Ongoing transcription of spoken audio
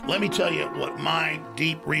Let me tell you what my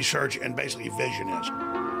deep research and basically vision is.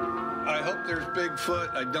 I hope there's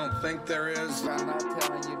Bigfoot. I don't think there is. I'm not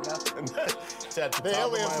telling you nothing. The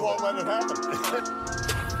aliens won't let it happen.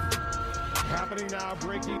 Happening now,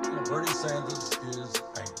 breaking. Bernie Sanders is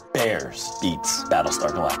angry. Bears beats Battlestar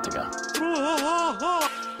Galactica.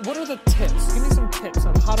 What are the tips? Give me some tips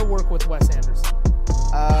on how to work with Wes Anderson.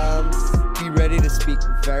 Be ready to speak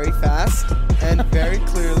very fast and very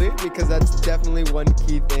clearly, because that's definitely one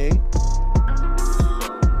key thing.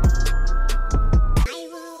 I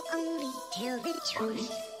will only tell the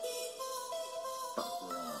truth.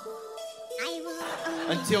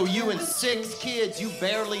 Until you and 6 kids you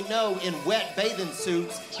barely know in wet bathing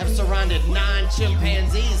suits have surrounded 9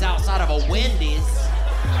 chimpanzees outside of a Wendy's.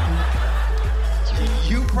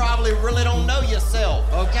 You probably really don't know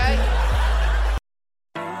yourself, okay?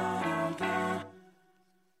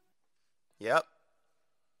 Yep.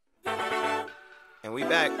 And we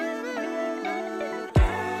back.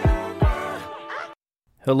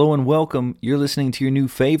 Hello and welcome. You're listening to your new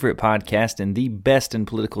favorite podcast and the best in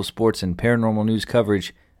political sports and paranormal news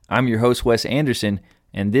coverage. I'm your host, Wes Anderson,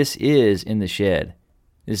 and this is In the Shed.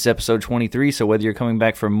 This is episode 23, so whether you're coming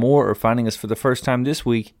back for more or finding us for the first time this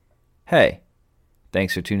week, hey,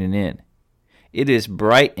 thanks for tuning in. It is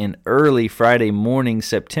bright and early Friday morning,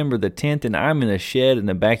 September the 10th, and I'm in a shed in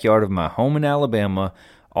the backyard of my home in Alabama,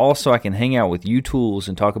 all so I can hang out with you tools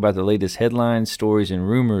and talk about the latest headlines, stories, and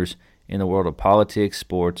rumors in the world of politics,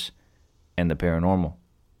 sports, and the paranormal.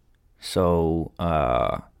 So,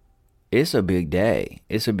 it's a big day.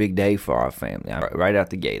 It's a big day for our family. Right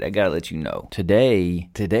out the gate, I gotta let you know. Today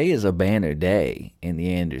is a banner day in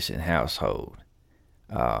the Anderson household.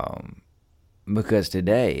 Because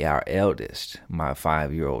today, our eldest, my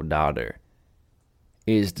 5-year-old daughter,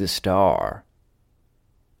 is the star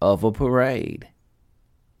of a parade.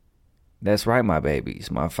 That's right, my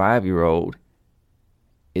babies. My 5-year-old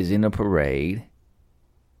is in a parade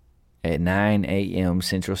at 9 a.m.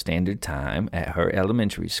 Central Standard Time at her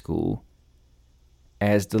elementary school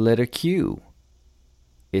as the letter Q.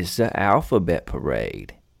 It's the alphabet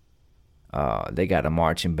parade. They got a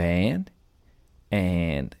marching band,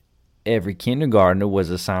 and every kindergartner was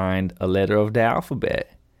assigned a letter of the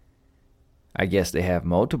alphabet. I guess they have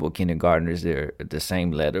multiple kindergartners that are the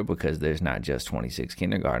same letter because there's not just 26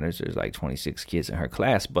 kindergartners. There's like 26 kids in her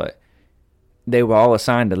class, but they were all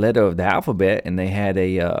assigned a letter of the alphabet, and they had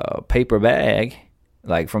a paper bag,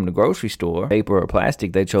 like from the grocery store, paper or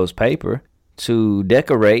plastic. They chose paper to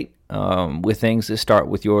decorate with things that start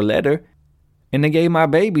with your letter, and they gave my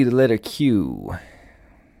baby the letter Q.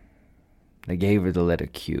 They gave her the letter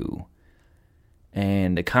Q.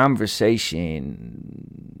 And the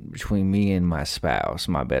conversation between me and my spouse,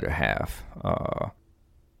 my better half,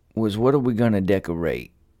 was, what are we going to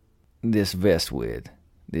decorate this vest with,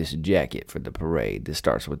 this jacket for the parade that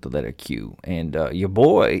starts with the letter Q? And your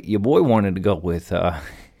boy wanted to go with, I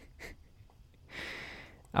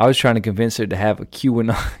was trying to convince her to have a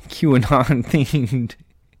QAnon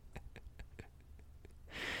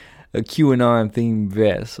themed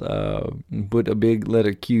vest. Put a big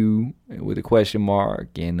letter Q with a question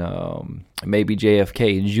mark, and maybe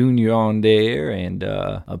JFK Jr. on there, and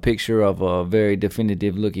a picture of a very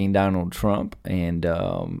definitive looking Donald Trump, and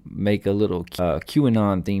make a little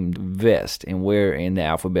QAnon themed vest and wear in the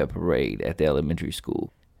alphabet parade at the elementary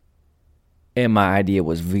school. And my idea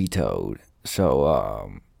was vetoed.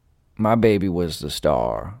 So my baby was the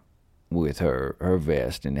star with her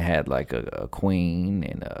vest, and it had like a queen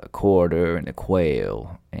and a quarter and a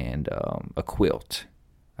quail and a quilt,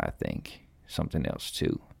 I think. Something else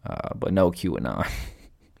too, but no QAnon.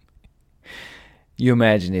 You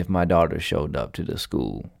imagine if my daughter showed up to the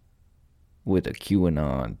school with a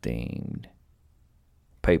QAnon themed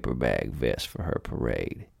paper bag vest for her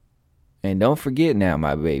parade. And don't forget now,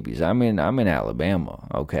 my babies, I'm in Alabama,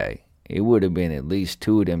 okay? It would have been at least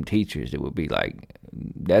 2 of them teachers that would be like,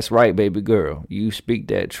 that's right, baby girl, you speak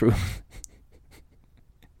that truth.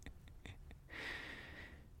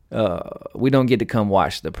 We don't get to come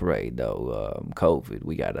watch the parade, though. COVID,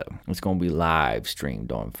 it's going to be live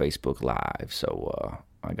streamed on Facebook Live, so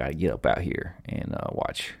I got to get up out here and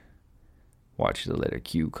watch the letter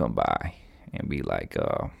Q come by and be like,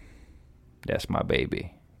 that's my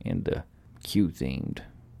baby in the Q-themed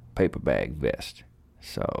paper bag vest.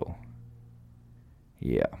 So,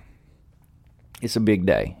 yeah. It's a big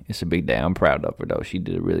day. I'm proud of her, though. She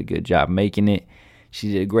did a really good job making it.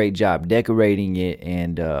 She did a great job decorating it,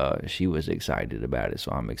 and she was excited about it,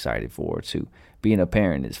 so I'm excited for her, too. Being a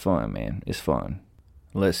parent is fun, man. It's fun.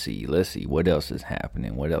 Let's see. What else is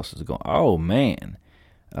happening? What else is going on? Oh, man.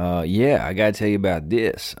 Yeah, I gotta tell you about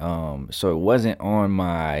this. So it wasn't on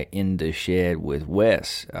my In the Shed with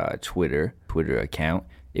Wes Twitter account.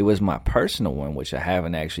 It was my personal one, which I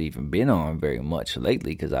haven't actually even been on very much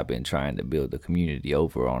lately because I've been trying to build a community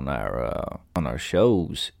over on our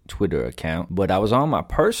show's Twitter account. But I was on my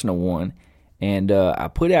personal one, and I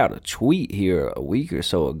put out a tweet here a week or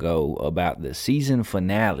so ago about the season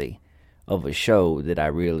finale of a show that I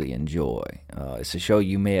really enjoy. It's a show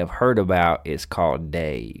you may have heard about. It's called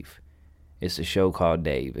Dave. It's a show called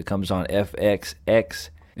Dave. It comes on FXX.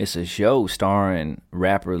 It's a show starring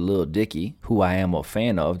rapper Lil Dicky, who I am a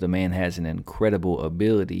fan of. The man has an incredible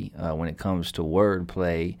ability when it comes to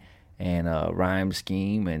wordplay and rhyme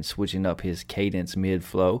scheme and switching up his cadence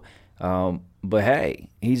mid-flow. But hey,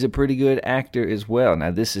 he's a pretty good actor as well.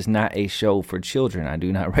 Now, this is not a show for children. I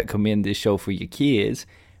do not recommend this show for your kids.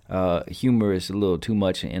 Humor is a little too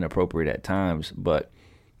much and inappropriate at times, but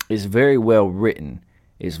it's very well written.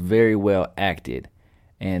 It's very well acted.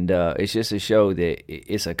 And it's just a show that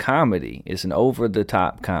it's a comedy. It's an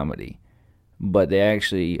over-the-top comedy. But they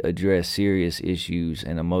actually address serious issues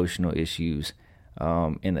and emotional issues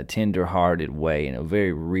in a tender-hearted way, in a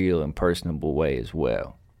very real and personable way as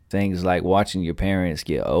well. Things like watching your parents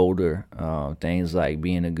get older, things like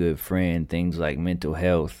being a good friend, things like mental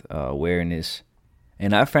health, awareness.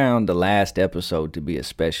 And I found the last episode to be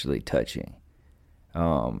especially touching.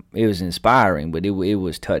 It was inspiring, but it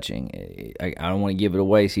was touching. I don't want to give it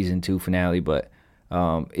away, season 2 finale, but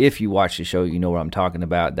if you watch the show, you know what I'm talking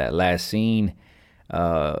about. That last scene,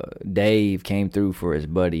 Dave came through for his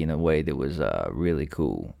buddy in a way that was really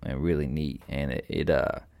cool and really neat, and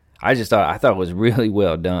I thought it was really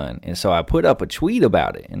well done. And so I put up a tweet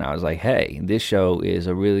about it, and I was like, hey, this show is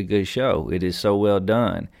a really good show. It is so well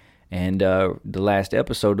done. And the last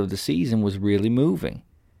episode of the season was really moving.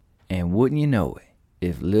 And wouldn't you know it,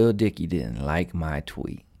 if Lil Dicky didn't like my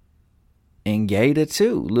tweet. And Gator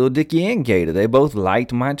too. Lil Dicky and Gator, they both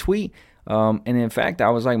liked my tweet. And in fact,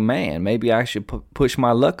 I was like, man, maybe I should push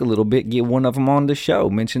my luck a little bit, get one of them on the show,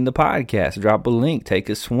 mention the podcast, drop a link, take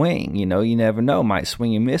a swing. You know, you never know. Might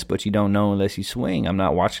swing and miss, but you don't know unless you swing. I'm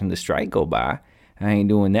not watching the strike go by. I ain't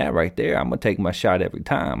doing that right there. I'm going to take my shot every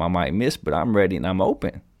time. I might miss, but I'm ready and I'm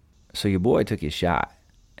open. So your boy took his shot.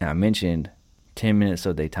 And I mentioned 10 minutes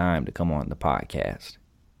of their time to come on the podcast.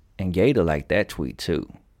 And Gator liked that tweet too.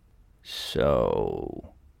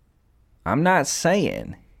 So, I'm not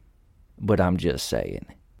saying, but I'm just saying.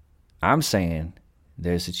 I'm saying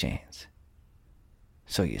there's a chance.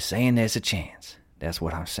 So you're saying there's a chance. That's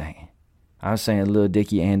what I'm saying. I'm saying Lil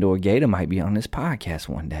Dicky and or Gator might be on this podcast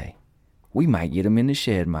one day. We might get them in the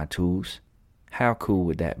shed, my tools. How cool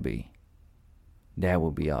would that be? That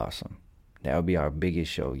would be awesome. That would be our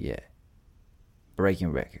biggest show yet.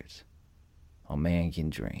 Breaking records. A man can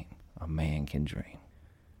dream. A man can dream.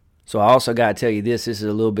 So I also got to tell you this is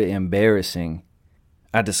a little bit embarrassing.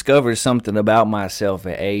 I discovered something about myself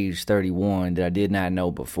at age 31 that I did not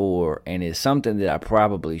know before, and it's something that I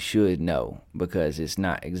probably should know because it's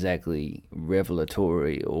not exactly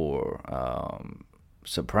revelatory or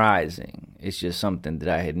surprising. It's just something that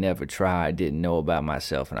I had never tried, didn't know about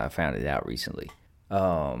myself, and I found it out recently.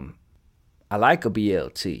 I like a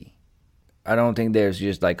BLT. I don't think there's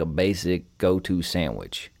just like a basic go-to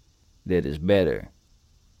sandwich that is better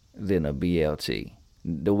than a BLT.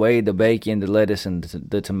 The way the bacon, the lettuce, and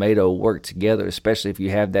the tomato work together, especially if you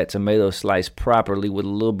have that tomato sliced properly with a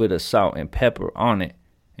little bit of salt and pepper on it,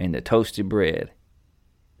 and the toasted bread,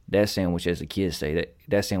 that sandwich, as the kids say,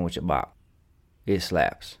 that sandwich a bop. It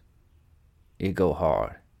slaps. It go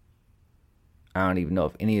hard. I don't even know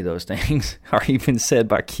if any of those things are even said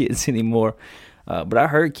by kids anymore. But I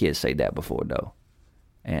heard kids say that before, though.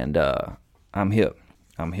 And I'm hip.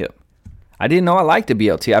 I didn't know I liked a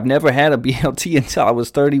BLT. I've never had a BLT until I was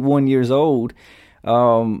 31 years old.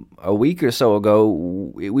 A week or so ago,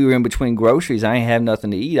 we were in between groceries. I ain't have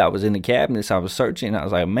nothing to eat. I was in the cabinets. I was searching. I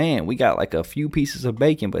was like, man, we got like a few pieces of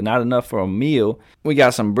bacon, but not enough for a meal. We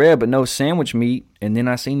got some bread, but no sandwich meat. And then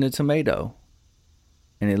I seen the tomato.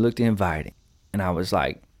 And it looked inviting. And I was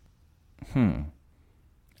like, I'm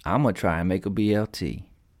going to try and make a BLT.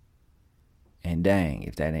 And dang,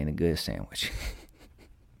 if that ain't a good sandwich.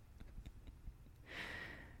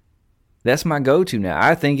 That's my go-to now.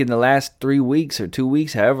 I think in the last 3 weeks or 2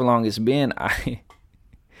 weeks, however long it's been,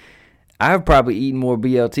 I've probably eaten more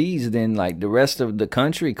BLTs than like the rest of the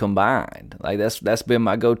country combined. Like that's been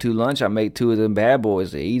my go-to lunch. I make 2 of them bad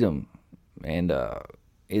boys to eat them, and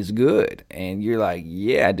it's good. And you're like,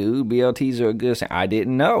 yeah, dude, BLTs are a good. I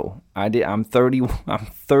didn't know. I'm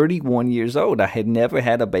 31 years old. I had never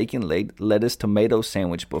had a bacon lettuce tomato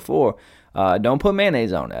sandwich before. Don't put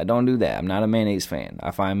mayonnaise on it. Don't do that. I'm not a mayonnaise fan.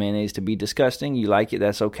 I find mayonnaise to be disgusting. You like it,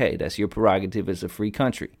 that's okay. That's your prerogative. It's a free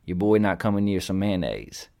country. Your boy not coming near some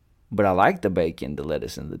mayonnaise. But I like the bacon, the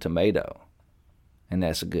lettuce, and the tomato. And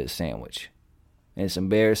that's a good sandwich. And it's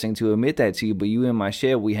embarrassing to admit that to you, but you in my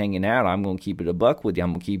shed, we hanging out. I'm going to keep it a buck with you.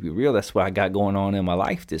 I'm going to keep you real. That's what I got going on in my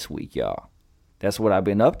life this week, y'all. That's what I've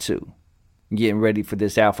been up to. Getting ready for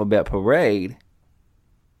this alphabet parade.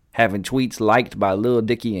 Having tweets liked by Lil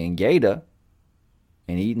Dicky and Gator.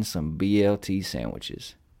 And eating some BLT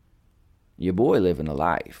sandwiches. Your boy living a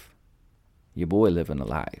life. Your boy living a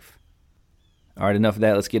life. All right, enough of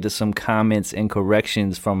that. Let's get to some comments and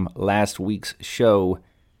corrections from last week's show.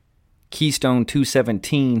 Keystone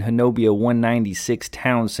 217, Hanobia 196,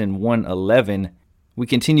 Townsend 111. We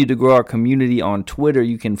continue to grow our community on Twitter.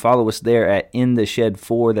 You can follow us there at In The Shed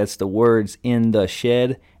 4. That's the words In The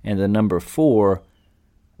Shed and the number 4.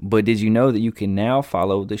 But did you know that you can now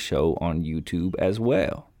follow the show on YouTube as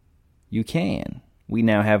well? You can. We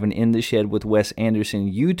now have an In The Shed with Wes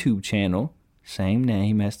Anderson YouTube channel, same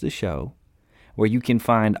name as the show, where you can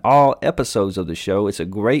find all episodes of the show. It's a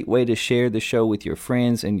great way to share the show with your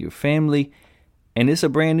friends and your family. And it's a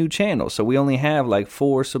brand new channel, so we only have like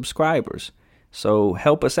 4 subscribers. So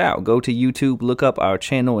help us out. Go to YouTube, look up our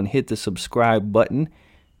channel, and hit the subscribe button.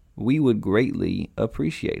 We would greatly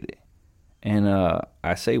appreciate it. And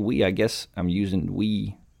I say we, I guess I'm using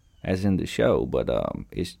we as in the show, but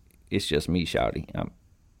it's just me, Shouty.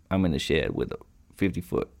 I'm in the shed with a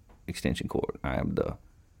 50-foot extension cord. I am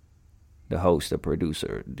the host, the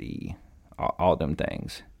producer, all them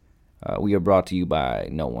things. We are brought to you by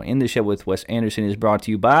no one. In the Shed with Wes Anderson is brought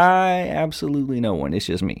to you by absolutely no one. It's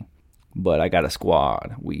just me. But I got a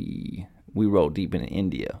squad. We roll deep into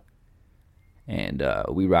India. And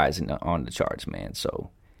we rising on the charts, man. So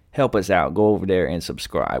help us out. Go over there and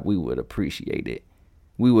subscribe. We would appreciate it.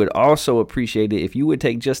 We would also appreciate it if you would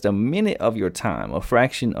take just a minute of your time, a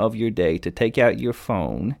fraction of your day, to take out your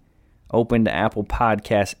phone, open the Apple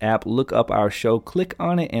Podcast app, look up our show, click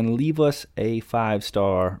on it, and leave us a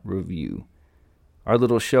 5-star review. Our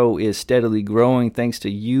little show is steadily growing thanks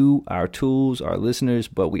to you, our tools, our listeners,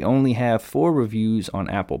 but we only have 4 reviews on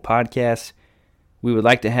Apple Podcasts. We would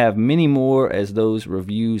like to have many more, as those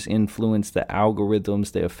reviews influence the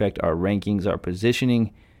algorithms. They affect our rankings, our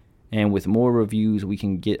positioning, and with more reviews, we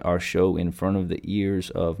can get our show in front of the ears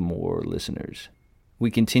of more listeners. We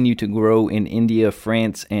continue to grow in India,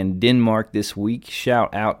 France, and Denmark this week.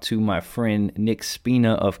 Shout out to my friend Nick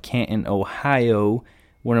Spina of Canton, Ohio,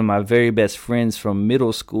 one of my very best friends from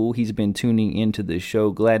middle school. He's been tuning into the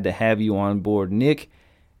show. Glad to have you on board, Nick.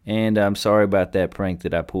 And I'm sorry about that prank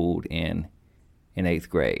that I pulled in 8th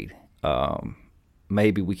grade.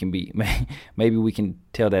 Maybe we can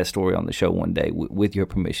tell that story on the show one day with your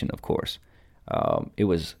permission, of course. It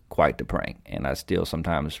was quite the prank, and I still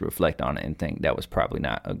sometimes reflect on it and think that was probably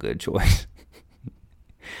not a good choice.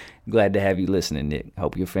 Glad to have you listening, Nick.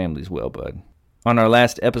 Hope your family's well, bud. On our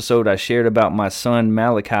last episode, I shared about my son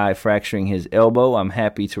Malachi fracturing his elbow. I'm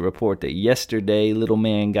happy to report that yesterday, little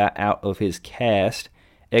man got out of his cast.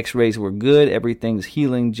 X-rays were good. Everything's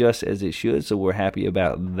healing just as it should, so we're happy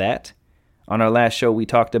about that. On our last show, we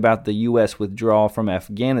talked about the U.S. withdrawal from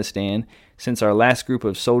Afghanistan. Since our last group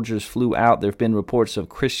of soldiers flew out, there have been reports of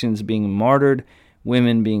Christians being martyred,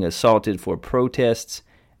 women being assaulted for protests,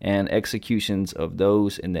 and executions of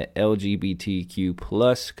those in the LGBTQ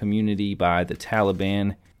plus community by the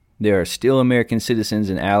Taliban. There are still American citizens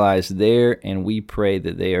and allies there, and we pray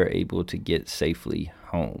that they are able to get safely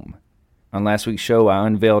home. On last week's show, I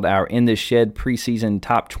unveiled our In the Shed preseason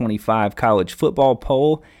top 25 college football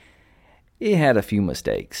poll. It had a few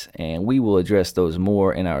mistakes, and we will address those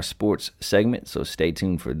more in our sports segment, so stay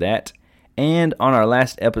tuned for that. And on our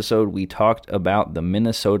last episode, we talked about the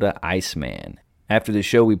Minnesota Iceman. After the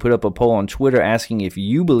show, we put up a poll on Twitter asking if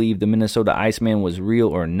you believe the Minnesota Iceman was real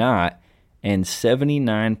or not, and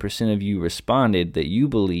 79% of you responded that you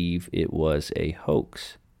believe it was a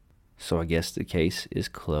hoax. So I guess the case is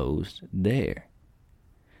closed there.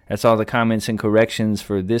 That's all the comments and corrections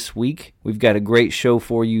for this week. We've got a great show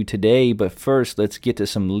for you today, but first, let's get to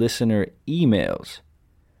some listener emails.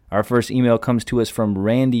 Our first email comes to us from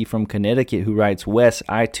Randy from Connecticut, who writes, Wes,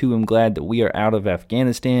 I too am glad that we are out of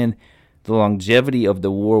Afghanistan. The longevity of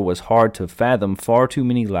the war was hard to fathom. Far too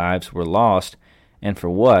many lives were lost, and for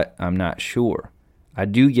what, I'm not sure. I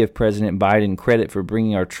do give President Biden credit for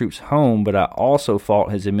bringing our troops home, but I also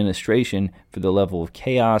fault his administration for the level of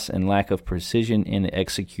chaos and lack of precision in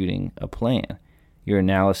executing a plan. Your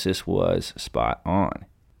analysis was spot on.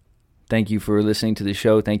 Thank you for listening to the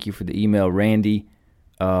show. Thank you for the email, Randy.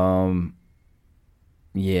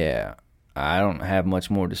 Yeah, I don't have much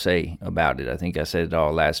more to say about it. I think I said it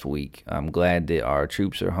all last week. I'm glad that our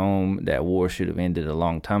troops are home. That war should have ended a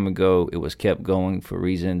long time ago. It was kept going for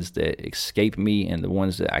reasons that escape me, and the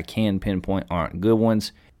ones that I can pinpoint aren't good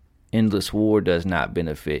ones. Endless war does not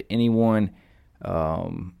benefit anyone.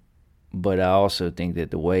 But I also think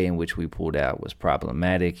that the way in which we pulled out was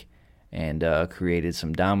problematic and created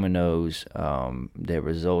some dominoes that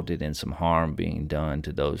resulted in some harm being done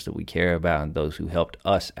to those that we care about and those who helped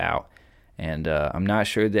us out. And I'm not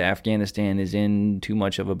sure that Afghanistan is in too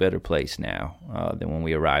much of a better place now than when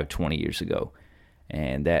we arrived 20 years ago.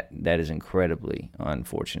 And that is incredibly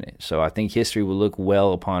unfortunate. So I think history will look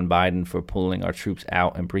well upon Biden for pulling our troops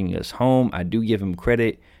out and bringing us home. I do give him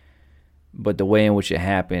credit, but the way in which it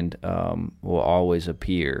happened will always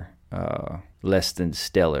appear less than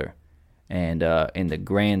stellar. And in the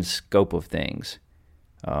grand scope of things,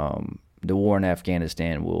 the war in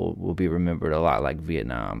Afghanistan will be remembered a lot like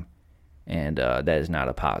Vietnam. And that is not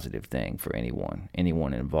a positive thing for anyone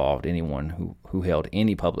involved, anyone who held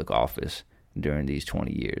any public office during these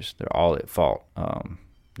 20 years. They're all at fault.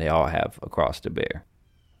 They all have a cross to bear.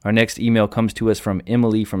 Our next email comes to us from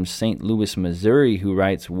Emily from St. Louis, Missouri, who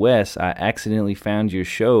writes, Wes, I accidentally found your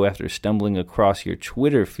show after stumbling across your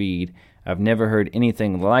Twitter feed. I've never heard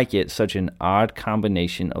anything like it, such an odd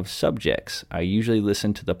combination of subjects. I usually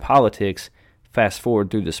listen to the politics, fast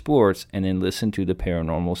forward through the sports, and then listen to the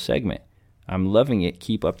paranormal segment. I'm loving it.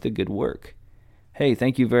 Keep up the good work. Hey,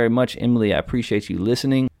 thank you very much, Emily. I appreciate you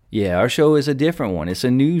listening. Yeah, our show is a different one. It's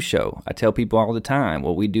a news show. I tell people all the time,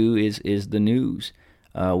 what we do is the news.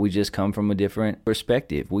 We just come from a different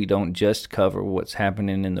perspective. We don't just cover what's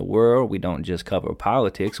happening in the world. We don't just cover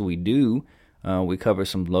politics. We do. We cover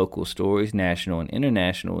some local stories, national and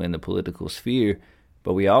international, in the political sphere.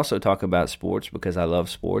 But we also talk about sports because I love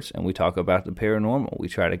sports, and we talk about the paranormal. We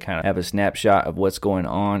try to kind of have a snapshot of what's going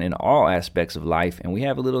on in all aspects of life, and we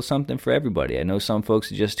have a little something for everybody. I know some folks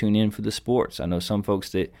that just tune in for the sports. I know some folks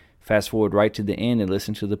that fast forward right to the end and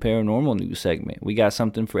listen to the paranormal news segment. We got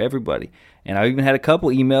something for everybody. And I've even had a couple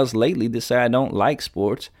emails lately that say I don't like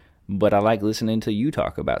sports, but I like listening to you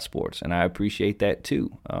talk about sports, and I appreciate that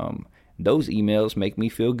too. Those emails make me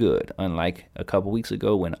feel good, unlike a couple weeks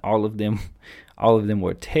ago when all of them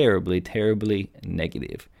were terribly, terribly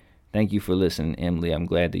negative. Thank you for listening, Emily. I'm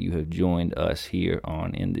glad that you have joined us here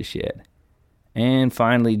on In the Shed. And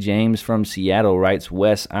finally, James from Seattle writes,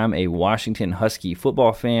 Wes, I'm a Washington Husky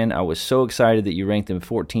football fan. I was so excited that you ranked them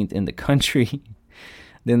 14th in the country.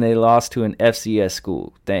 Then they lost to an FCS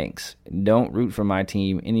school. Thanks. Don't root for my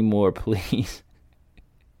team anymore, please.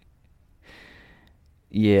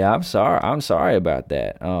 Yeah, I'm sorry about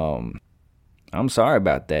that. I'm sorry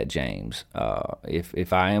about that, James.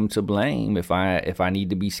 If I am to blame, if I need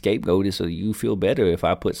to be scapegoated so you feel better, if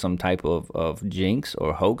I put some type of jinx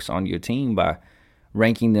or hoax on your team by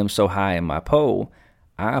ranking them so high in my poll,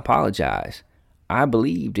 I apologize. I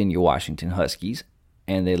believed in your Washington Huskies,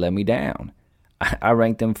 and they let me down. I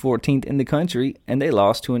ranked them 14th in the country, and they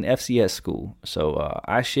lost to an FCS school. So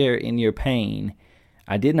I share in your pain.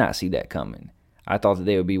 I did not see that coming. I thought that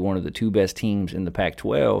they would be one of the two best teams in the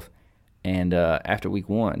Pac-12, and after week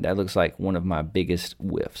one, that looks like one of my biggest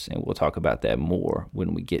whiffs, and we'll talk about that more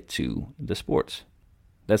when we get to the sports.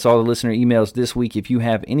 That's all the listener emails this week. If you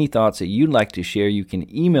have any thoughts that you'd like to share, you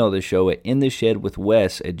can email the show at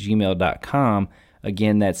intheshedwithwes@gmail.com.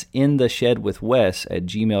 Again, that's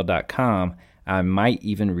intheshedwithwes@gmail.com. I might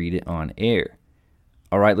even read it on air.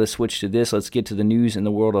 All right, let's switch to this. Let's get to the news in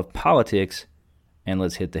the world of politics, and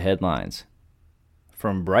let's hit the headlines.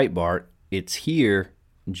 From Breitbart, it's here.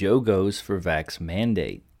 Joe goes for vax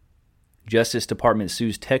mandate. Justice Department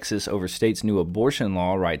sues Texas over state's new abortion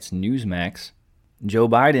law, writes Newsmax. Joe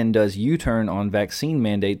Biden does U-turn on vaccine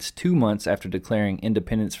mandates 2 months after declaring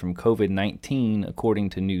independence from COVID-19, according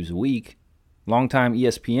to Newsweek. Longtime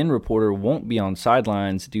ESPN reporter won't be on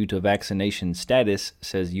sidelines due to vaccination status,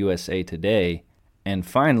 says USA Today. And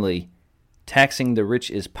finally, taxing the rich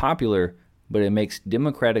is popular, but it makes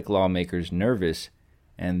Democratic lawmakers nervous,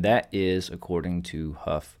 and that is according to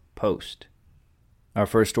HuffPost. Our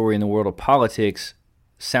first story in the world of politics,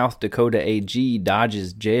 South Dakota AG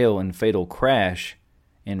dodges jail in fatal crash,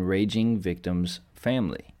 enraging victim's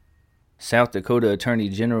family. South Dakota Attorney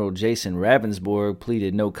General Jason Ravensborg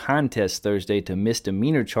pleaded no contest Thursday to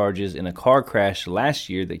misdemeanor charges in a car crash last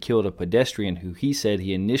year that killed a pedestrian who he said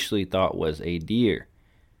he initially thought was a deer.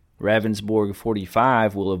 Ravensborg,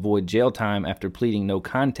 45, will avoid jail time after pleading no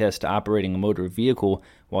contest to operating a motor vehicle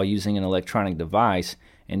while using an electronic device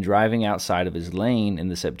and driving outside of his lane in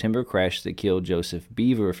the September crash that killed Joseph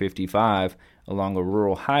Beaver, 55, along a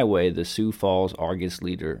rural highway, the Sioux Falls Argus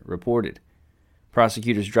Leader reported.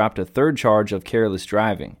 Prosecutors dropped a third charge of careless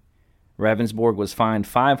driving. Ravensborg was fined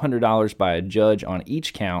 $500 by a judge on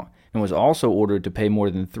each count and was also ordered to pay more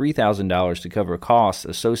than $3,000 to cover costs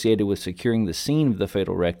associated with securing the scene of the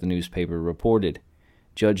fatal wreck, the newspaper reported.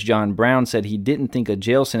 Judge John Brown said he didn't think a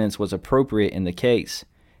jail sentence was appropriate in the case.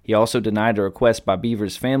 He also denied a request by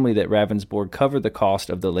Beaver's family that Ravensborg cover the cost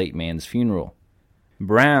of the late man's funeral.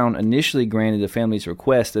 Brown initially granted the family's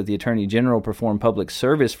request that the Attorney General perform public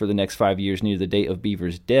service for the next 5 years near the date of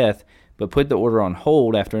Beaver's death, but put the order on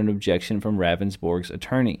hold after an objection from Ravensborg's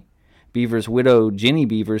attorney. Beaver's widow, Jenny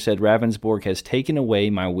Beaver, said Ravensborg has taken away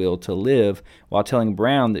my will to live, while telling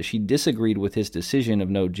Brown that she disagreed with his decision of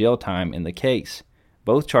no jail time in the case.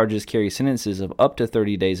 Both charges carry sentences of up to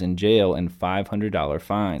 30 days in jail and $500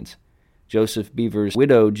 fines. Joseph Beaver's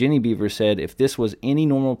widow, Jenny Beaver, said if this was any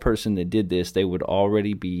normal person that did this, they would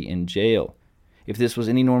already be in jail. If this was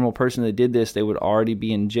any normal person that did this, they would already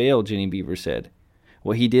be in jail, Jenny Beaver said.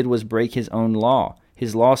 What he did was break his own law.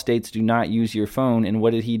 His law states do not use your phone, and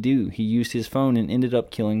what did he do? He used his phone and ended up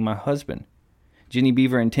killing my husband. Jenny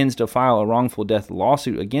Beaver intends to file a wrongful death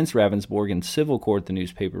lawsuit against Ravensborg in civil court, the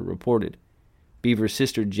newspaper reported. Beaver's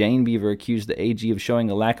sister Jane Beaver accused the AG of showing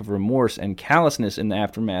a lack of remorse and callousness in the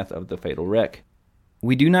aftermath of the fatal wreck.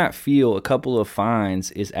 We do not feel a couple of fines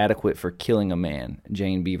is adequate for killing a man,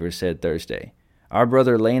 Jane Beaver said Thursday. Our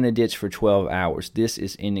brother lay in a ditch for 12 hours. This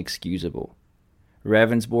is inexcusable.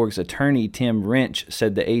 Ravensborg's attorney Tim Wrench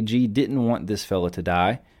said the AG didn't want this fella to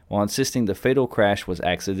die, while insisting the fatal crash was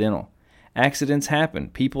accidental. Accidents happen.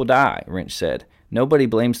 People die, Wrench said. Nobody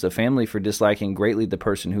blames the family for disliking greatly the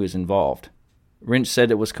person who is involved. Wrench said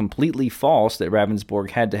it was completely false that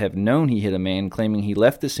Ravensborg had to have known he hit a man, claiming he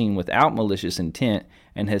left the scene without malicious intent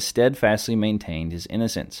and has steadfastly maintained his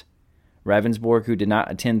innocence. Ravensborg, who did not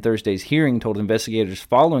attend Thursday's hearing, told investigators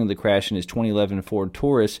following the crash in his 2011 Ford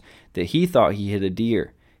Taurus that he thought he hit a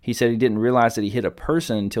deer. He said he didn't realize that he hit a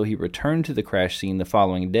person until he returned to the crash scene the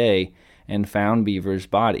following day and found Beaver's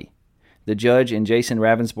body. The judge in Jason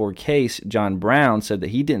Ravensborg's case, John Brown, said that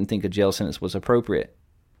he didn't think a jail sentence was appropriate.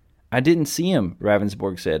 I didn't see him,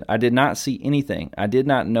 Ravensborg said. I did not see anything. I did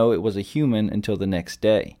not know it was a human until the next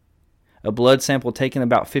day. A blood sample taken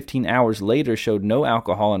about 15 hours later showed no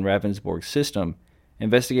alcohol in Ravensborg's system.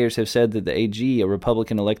 Investigators have said that the AG, a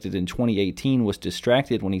Republican elected in 2018, was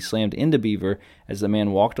distracted when he slammed into Beaver as the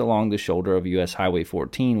man walked along the shoulder of U.S. Highway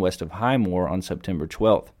 14 west of Highmore on September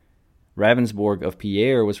 12th. Ravensborg of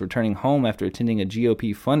Pierre was returning home after attending a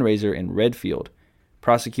GOP fundraiser in Redfield.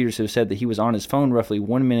 Prosecutors have said that he was on his phone roughly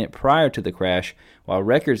 1 minute prior to the crash, while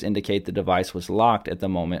records indicate the device was locked at the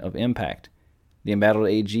moment of impact. The embattled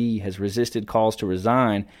AG has resisted calls to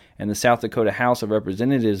resign, and the South Dakota House of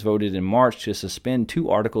Representatives voted in March to suspend 2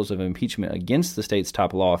 articles of impeachment against the state's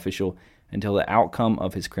top law official until the outcome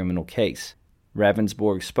of his criminal case.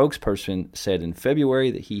 Ravensborg's spokesperson said in February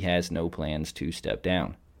that he has no plans to step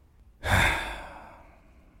down.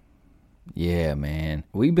 Yeah, man.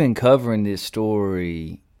 We've been covering this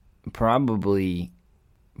story probably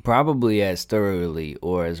as thoroughly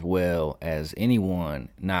or as well as anyone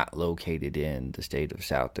not located in the state of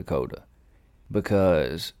South Dakota,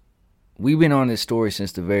 because we've been on this story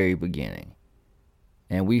since the very beginning,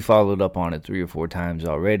 and we followed up on it 3 or 4 times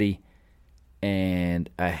already, and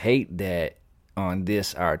I hate that on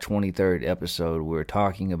this, our 23rd episode, we're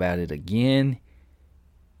talking about it again.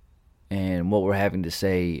 And what we're having to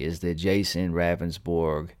say is that Jason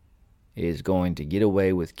Ravensborg is going to get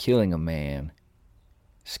away with killing a man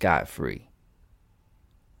scot-free.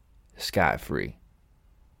 Scot-free.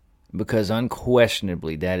 Because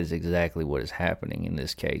unquestionably, that is exactly what is happening in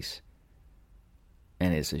this case.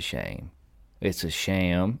 And it's a shame. It's a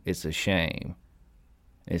sham. It's a shame.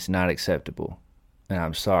 It's not acceptable. And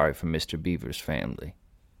I'm sorry for Mr. Beaver's family.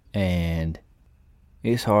 And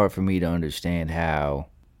it's hard for me to understand how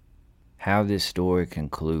this story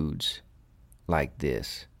concludes like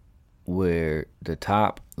this, where the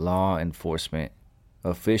top law enforcement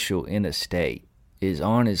official in a state is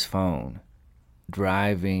on his phone,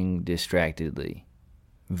 driving distractedly,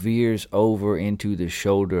 veers over into the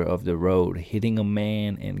shoulder of the road, hitting a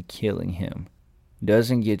man and killing him,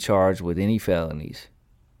 doesn't get charged with any felonies,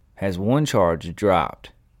 has 1 charge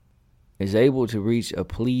dropped, is able to reach a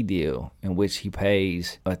plea deal in which he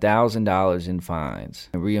pays $1,000 in fines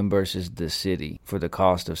and reimburses the city for the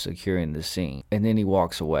cost of securing the scene, and then he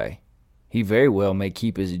walks away. He very well may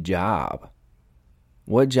keep his job.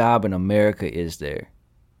 What job in America is there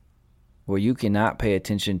where you cannot pay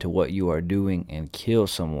attention to what you are doing and kill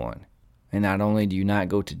someone, and not only do you not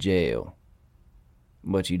go to jail,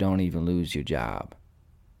 but you don't even lose your job?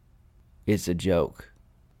 It's a joke.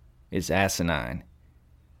 It's asinine.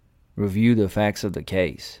 Review the facts of the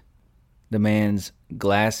case. The man's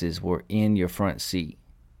glasses were in your front seat.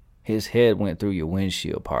 His head went through your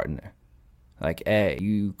windshield, partner. Like, hey,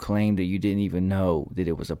 you claimed that you didn't even know that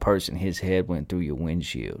it was a person. His head went through your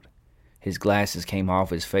windshield. His glasses came off,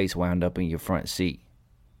 his face wound up in your front seat.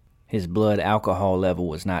 His blood alcohol level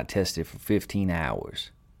was not tested for 15 hours.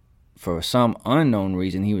 For some unknown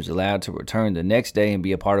reason, he was allowed to return the next day and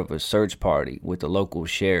be a part of a search party with the local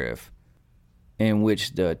sheriff, in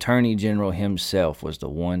which the attorney general himself was the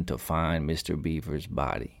one to find Mr. Beaver's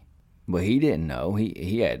body. But he didn't know.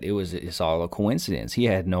 It's all a coincidence. He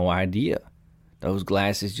had no idea. Those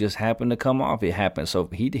glasses just happened to come off. It happened, so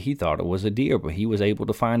he thought it was a deer, but he was able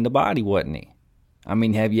to find the body, wasn't he? I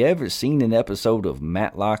mean, have you ever seen an episode of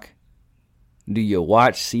Matlock? Do you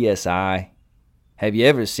watch CSI? Have you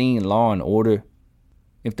ever seen Law and Order?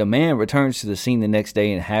 If the man returns to the scene the next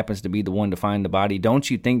day and happens to be the one to find the body, don't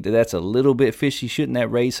you think that that's a little bit fishy? Shouldn't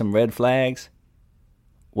that raise some red flags?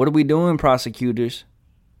 What are we doing, prosecutors?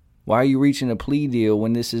 Why are you reaching a plea deal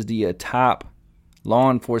when this is the top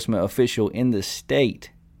law enforcement official in the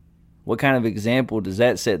state? What kind of example does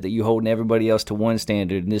that set that you holding everybody else to one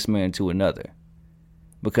standard and this man to another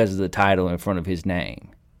because of the title in front of his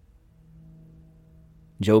name?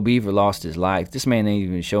 Joe Beaver lost his life. This man ain't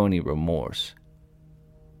even show any remorse.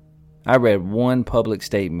 I read one public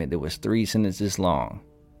statement that was 3 sentences long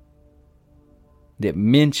that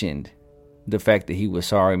mentioned the fact that he was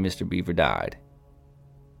sorry Mr. Beaver died.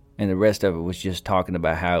 And the rest of it was just talking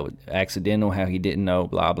about how it was accidental, how he didn't know,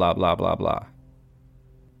 blah, blah, blah, blah, blah.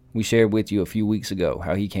 We shared with you a few weeks ago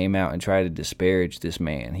how he came out and tried to disparage this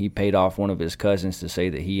man. He paid off one of his cousins to say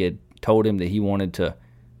that he had told him that he wanted to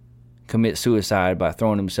commit suicide by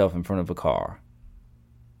throwing himself in front of a car.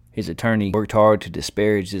 His attorney worked hard to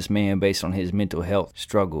disparage this man based on his mental health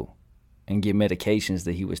struggle and get medications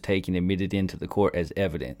that he was taking admitted into the court as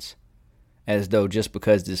evidence, as though just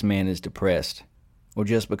because this man is depressed or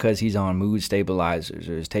just because he's on mood stabilizers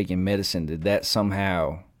or is taking medicine, that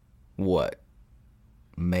somehow,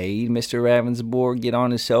 made Mr. Ravensborg get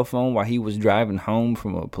on his cell phone while he was driving home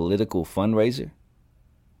from a political fundraiser?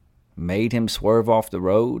 Made him swerve off the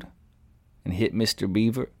road and hit Mr.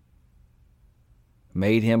 Beaver?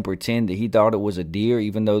 Made him pretend that he thought it was a deer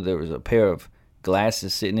even though there was a pair of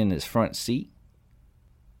glasses sitting in his front seat?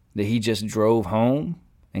 That he just drove home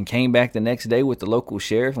and came back the next day with the local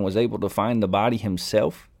sheriff and was able to find the body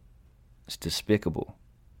himself? It's despicable.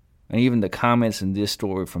 And even the comments in this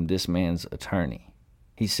story from this man's attorney.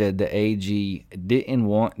 He said the AG didn't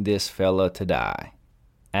want this fella to die.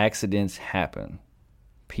 Accidents happen.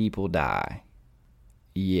 People die.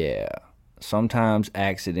 Yeah, sometimes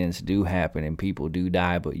accidents do happen and people do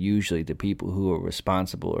die, but usually the people who are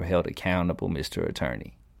responsible are held accountable, Mr.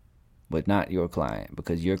 Attorney. But not your client,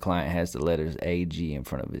 because your client has the letters AG in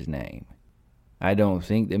front of his name. I don't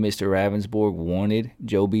think that Mr. Ravensborg wanted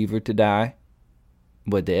Joe Beaver to die,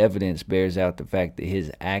 but the evidence bears out the fact that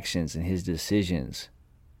his actions and his decisions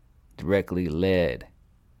directly led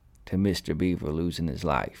to Mr. Beaver losing his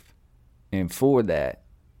life. And for that,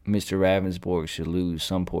 Mr. Ravensborg should lose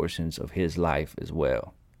some portions of his life as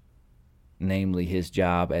well, namely his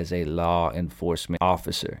job as a law enforcement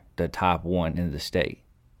officer, the top one in the state,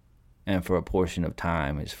 and for a portion of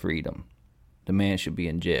time his freedom. The man should be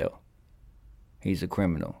in jail. He's a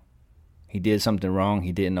criminal. He did something wrong.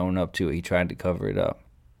 He didn't own up to it. He tried to cover it up,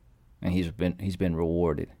 and he's been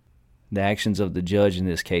rewarded. The actions of the judge in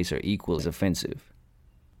this case are equally as offensive.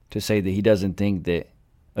 To say that he doesn't think that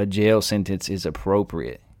a jail sentence is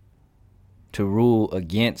appropriate, to rule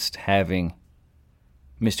against having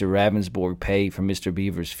Mr. Ravensborg pay for Mr.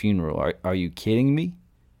 Beaver's funeral. Are you kidding me?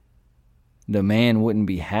 The man wouldn't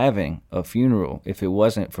be having a funeral if it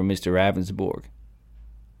wasn't for Mr. Ravensborg.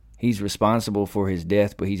 He's responsible for his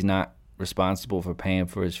death, but he's not responsible for paying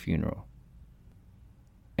for his funeral.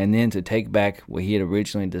 And then to take back what he had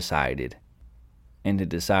originally decided and to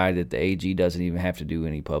decide that the AG doesn't even have to do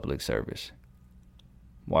any public service.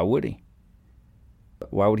 Why would he?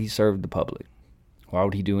 Why would he serve the public? Why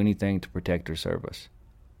would he do anything to protect or serve us?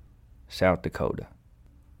 South Dakota.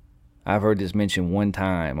 I've heard this mentioned one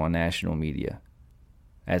time on national media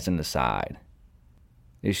as an aside.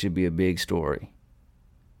 This should be a big story.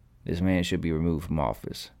 This man should be removed from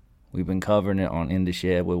office. We've been covering it on In the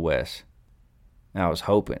Shed with Wes. I was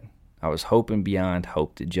hoping beyond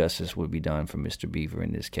hope that justice would be done for Mr. Beaver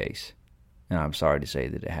in this case. And I'm sorry to say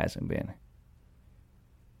that it hasn't been.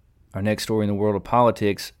 Our next story in the world of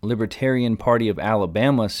politics, Libertarian Party of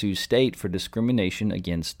Alabama sues state for discrimination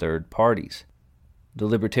against third parties. The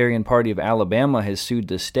Libertarian Party of Alabama has sued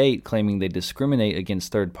the state, claiming they discriminate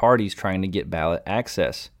against third parties trying to get ballot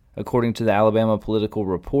access. According to the Alabama Political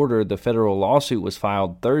Reporter, the federal lawsuit was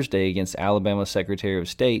filed Thursday against Alabama Secretary of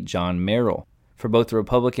State John Merrill. For both the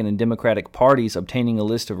Republican and Democratic parties, obtaining a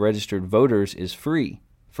list of registered voters is free.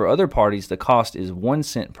 For other parties, the cost is 1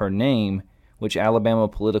 cent per name, which Alabama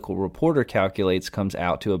Political Reporter calculates comes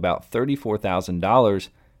out to about $34,000,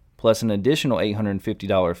 plus an additional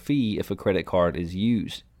 $850 fee if a credit card is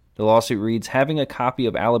used. The lawsuit reads, having a copy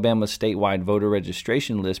of Alabama's statewide voter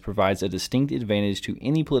registration list provides a distinct advantage to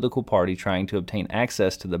any political party trying to obtain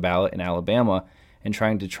access to the ballot in Alabama and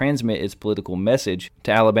trying to transmit its political message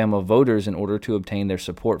to Alabama voters in order to obtain their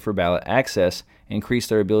support for ballot access, increase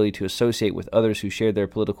their ability to associate with others who share their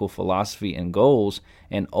political philosophy and goals,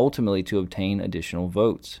 and ultimately to obtain additional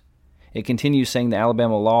votes. It continues saying the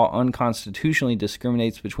Alabama law unconstitutionally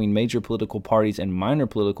discriminates between major political parties and minor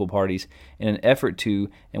political parties in an effort to,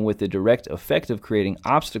 and with the direct effect of creating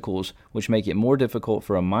obstacles which make it more difficult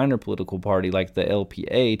for a minor political party like the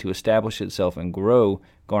LPA to establish itself and grow,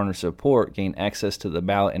 garner support, gain access to the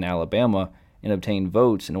ballot in Alabama, and obtain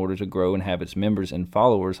votes in order to grow and have its members and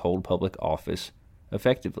followers hold public office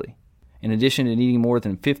effectively. In addition to needing more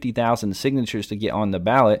than 50,000 signatures to get on the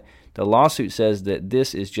ballot, the lawsuit says that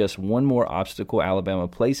this is just one more obstacle Alabama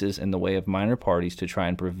places in the way of minor parties to try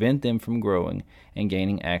and prevent them from growing and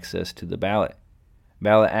gaining access to the ballot.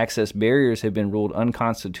 Ballot access barriers have been ruled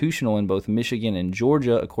unconstitutional in both Michigan and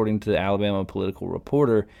Georgia, according to the Alabama Political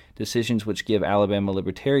Reporter, decisions which give Alabama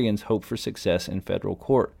libertarians hope for success in federal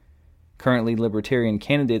court. Currently, libertarian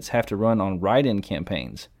candidates have to run on write-in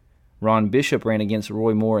campaigns. Ron Bishop ran against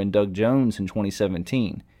Roy Moore and Doug Jones in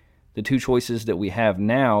 2017. The two choices that we have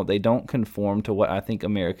now, they don't conform to what I think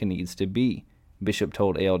America needs to be, Bishop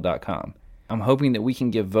told AL.com. I'm hoping that we can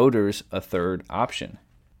give voters a third option.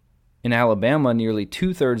 In Alabama, nearly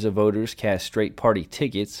 2/3 of voters cast straight party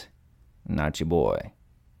tickets. Not your boy.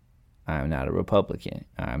 I am not a Republican.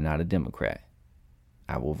 I am not a Democrat.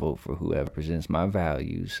 I will vote for whoever represents my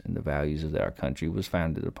values and the values that our country was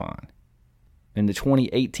founded upon. In the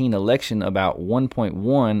 2018 election, about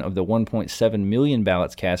 1.1 of the 1.7 million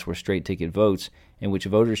ballots cast were straight-ticket votes, in which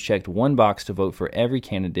voters checked one box to vote for every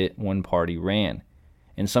candidate one party ran.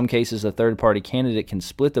 In some cases, a third-party candidate can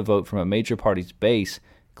split the vote from a major party's base,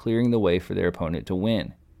 clearing the way for their opponent to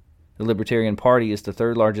win. The Libertarian Party is the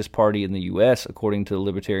third-largest party in the U.S., according to the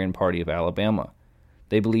Libertarian Party of Alabama.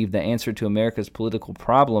 They believe the answer to America's political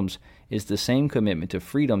problems is the same commitment to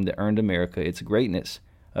freedom that earned America its greatness,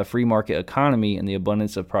 a free market economy and the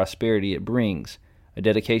abundance of prosperity it brings, a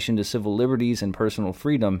dedication to civil liberties and personal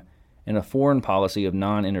freedom, and a foreign policy of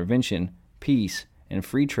non-intervention, peace, and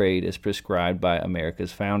free trade as prescribed by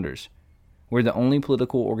America's founders. We're the only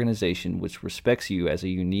political organization which respects you as a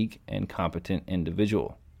unique and competent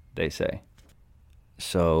individual, they say.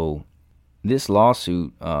 So, this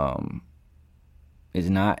lawsuit is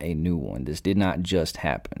not a new one. This did not just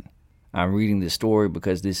happen. I'm reading this story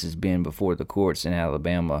because this has been before the courts in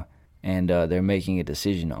Alabama, and they're making a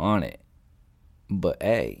decision on it. But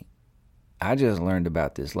hey, I just learned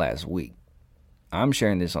about this last week. I'm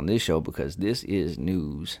sharing this on this show because this is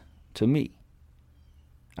news to me.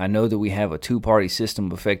 I know that we have a two-party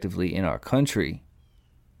system effectively in our country,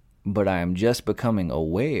 but I am just becoming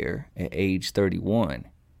aware at age 31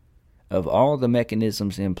 of all the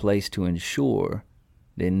mechanisms in place to ensure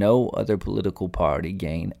that no other political party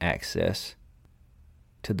gain access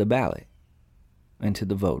to the ballot and to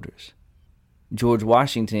the voters. George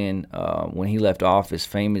Washington, when he left office,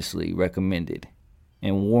 famously recommended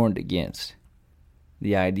and warned against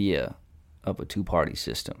the idea of a two-party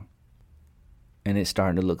system. And it's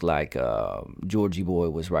starting to look like Georgie Boy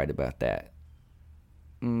was right about that.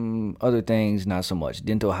 Other things, not so much.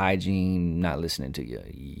 Dental hygiene, not listening to you.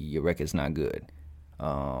 Your record's not good.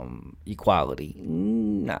 Equality,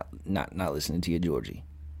 not listening to you, Georgie.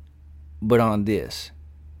 But on this,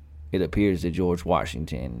 it appears that George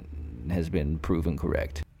Washington has been proven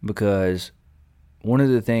correct. Because one of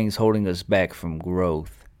the things holding us back from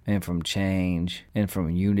growth and from change and from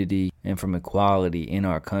unity and from equality in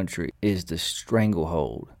our country is the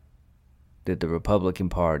stranglehold that the Republican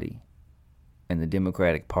Party and the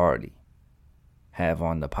Democratic Party have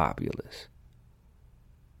on the populace.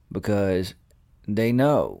 Because they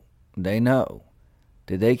know that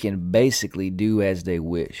they can basically do as they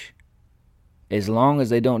wish. As long as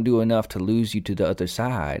they don't do enough to lose you to the other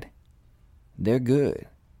side, they're good.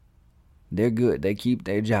 They're good. They keep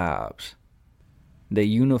their jobs. They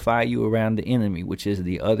unify you around the enemy, which is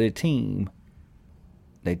the other team.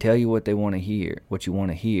 They tell you what they want to hear, what you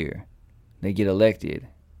want to hear. They get elected,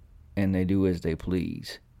 and they do as they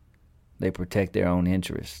please. They protect their own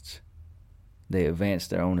interests. They advance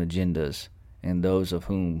their own agendas and those of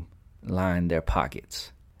whom line their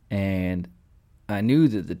pockets. And I knew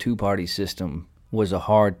that the two-party system was a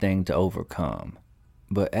hard thing to overcome.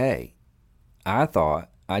 But hey, I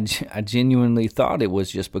genuinely thought it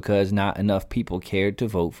was just because not enough people cared to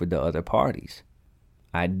vote for the other parties.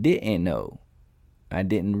 I didn't know. I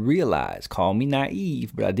didn't realize, call me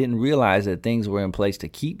naive, but I didn't realize that things were in place to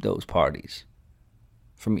keep those parties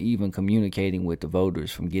from even communicating with the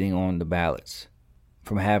voters, from getting on the ballots,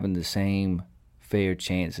 from having the same fair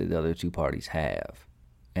chance that the other two parties have.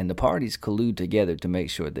 And the parties collude together to make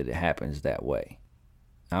sure that it happens that way.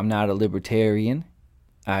 I'm not a libertarian.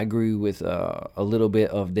 I agree with a little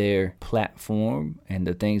bit of their platform and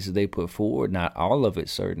the things that they put forward, not all of it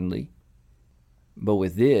certainly. But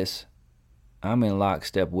with this, I'm in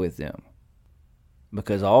lockstep with them,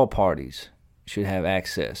 because all parties should have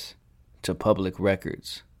access to public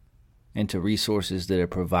records and to resources that are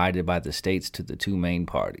provided by the states to the two main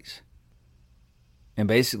parties. And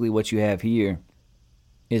basically what you have here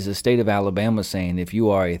is the state of Alabama saying if you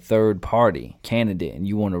are a third party candidate and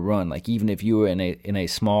you want to run, like even if you were in a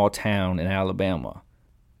small town in Alabama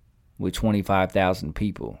with 25,000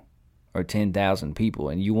 people or 10,000 people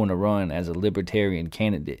and you want to run as a libertarian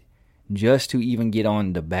candidate, just to even get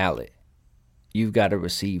on the ballot, you've got to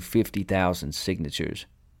receive 50,000 signatures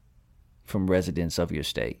from residents of your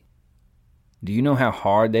state. Do you know how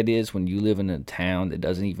hard that is when you live in a town that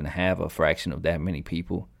doesn't even have a fraction of that many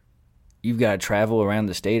people? You've got to travel around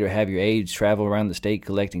the state or have your aides travel around the state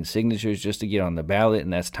collecting signatures just to get on the ballot,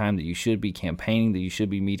 and that's time that you should be campaigning, that you should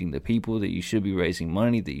be meeting the people, that you should be raising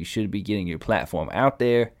money, that you should be getting your platform out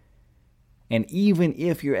there. And even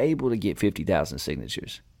if you're able to get 50,000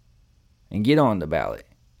 signatures and get on the ballot,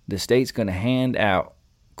 the state's going to hand out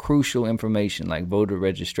crucial information like voter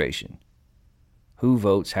registration. Who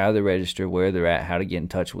votes, how they register, where they're at, how to get in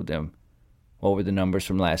touch with them, what were the numbers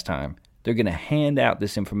from last time. They're going to hand out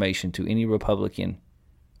this information to any Republican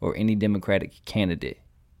or any Democratic candidate.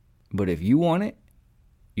 But if you want it,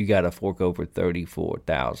 you got to fork over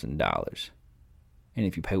 $34,000. And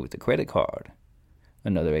if you pay with a credit card,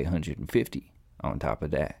 another $850 on top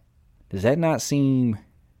of that. Does that not seem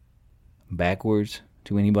backwards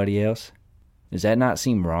to anybody else? Does that not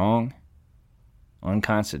seem wrong?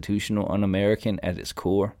 Unconstitutional, un-American at its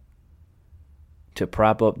core? To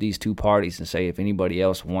prop up these two parties and say if anybody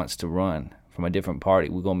else wants to run from a different party,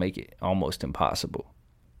 we're going to make it almost impossible.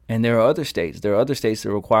 And there are other states. There are other states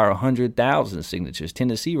that require 100,000 signatures.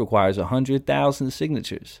 Tennessee requires 100,000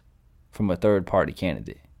 signatures from a third-party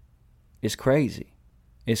candidate. It's crazy.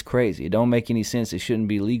 It's crazy. It don't make any sense. It shouldn't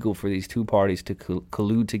be legal for these two parties to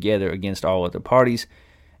collude together against all other parties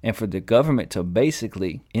and for the government to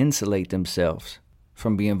basically insulate themselves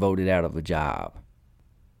from being voted out of a job.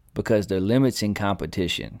 Because they're limiting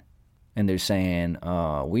competition, and they're saying,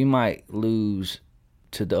 we might lose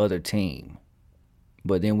to the other team,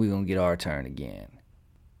 but then we're going to get our turn again.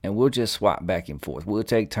 And we'll just swap back and forth. We'll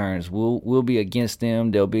take turns. We'll be against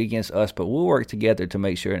them. They'll be against us, but we'll work together to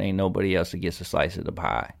make sure it ain't nobody else that gets a slice of the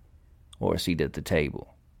pie or a seat at the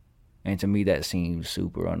table. And to me, that seems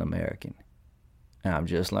super un-American. And I'm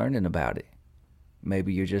just learning about it.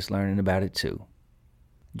 Maybe you're just learning about it too.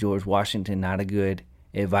 George Washington, not a good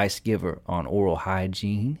advice giver on oral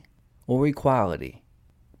hygiene or equality,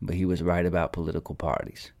 but he was right about political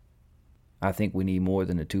parties. I think we need more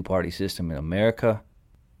than a two-party system in America,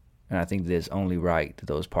 and I think that it's only right that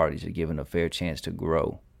those parties are given a fair chance to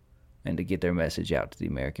grow and to get their message out to the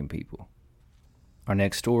American people. Our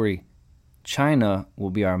next story, China will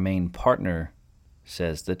be our main partner,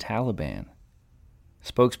 says the Taliban.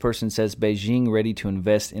 Spokesperson says Beijing ready to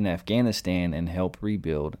invest in Afghanistan and help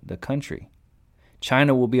rebuild the country.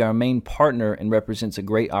 China will be our main partner and represents a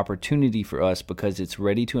great opportunity for us because it's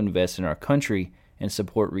ready to invest in our country and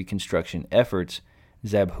support reconstruction efforts,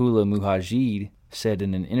 Zabihullah Mujahid said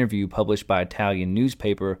in an interview published by Italian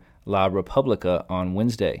newspaper La Repubblica on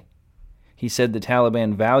Wednesday. He said the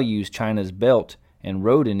Taliban values China's Belt and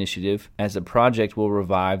Road Initiative as the project will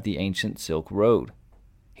revive the ancient Silk Road.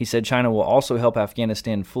 He said China will also help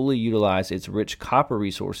Afghanistan fully utilize its rich copper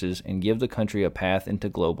resources and give the country a path into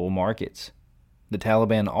global markets. The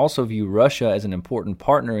Taliban also view Russia as an important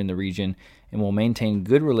partner in the region and will maintain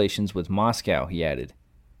good relations with Moscow, he added.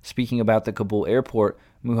 Speaking about the Kabul airport,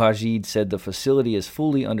 Mujahid said the facility is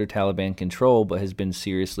fully under Taliban control but has been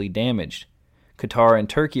seriously damaged. Qatar and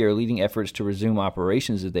Turkey are leading efforts to resume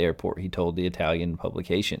operations at the airport, he told the Italian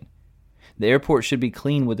publication. The airport should be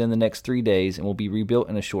clean within the next 3 days and will be rebuilt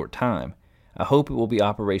in a short time. I hope it will be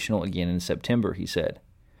operational again in September, he said.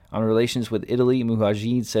 On relations with Italy,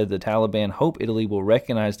 Mujahid said the Taliban hope Italy will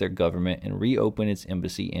recognize their government and reopen its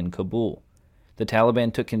embassy in Kabul. The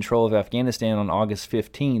Taliban took control of Afghanistan on August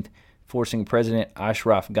 15th, forcing President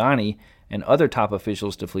Ashraf Ghani and other top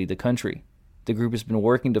officials to flee the country. The group has been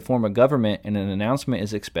working to form a government, and an announcement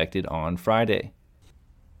is expected on Friday.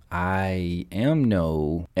 I am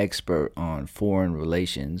no expert on foreign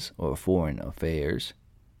relations or foreign affairs,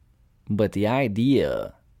 but the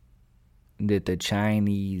idea that the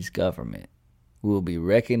Chinese government will be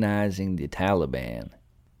recognizing the Taliban,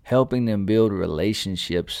 helping them build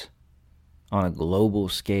relationships on a global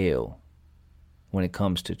scale when it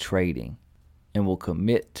comes to trading, and will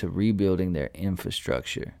commit to rebuilding their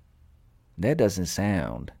infrastructure, that doesn't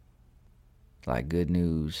sound like good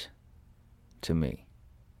news to me.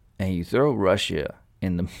 And you throw Russia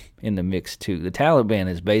in the mix too. The Taliban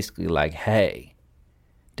is basically like, hey,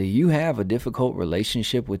 do you have a difficult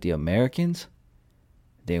relationship with the Americans?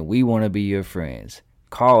 Then we want to be your friends.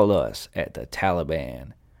 Call us at the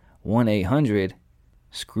Taliban.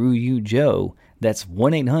 1-800-SCREW-YOU-JOE. That's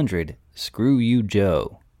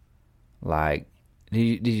 1-800-SCREW-YOU-JOE. Like,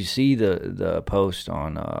 did you see the post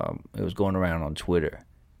on, it was going around on Twitter,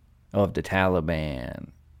 of the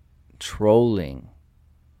Taliban trolling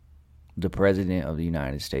the President of the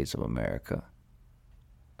United States of America?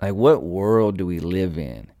 Like, what world do we live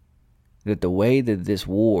in that the way that this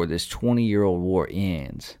war, this 20-year-old war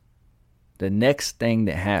ends, the next thing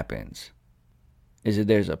that happens is that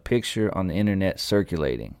there's a picture on the internet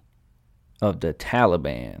circulating of the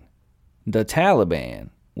Taliban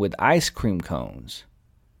with ice cream cones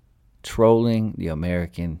trolling the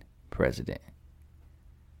American president.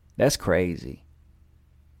 That's crazy.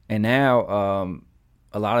 And now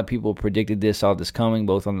a lot of people predicted this, saw this coming,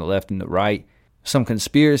 both on the left and the right. Some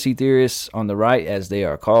conspiracy theorists on the right, as they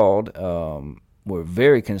are called, were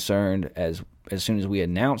very concerned as soon as we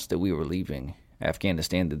announced that we were leaving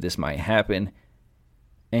Afghanistan that this might happen.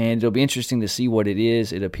 And it'll be interesting to see what it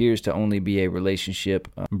is. It appears to only be a relationship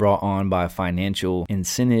brought on by financial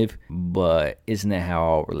incentive, but isn't that how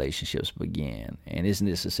all relationships begin? And isn't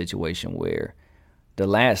this a situation where the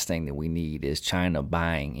last thing that we need is China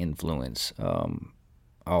buying influence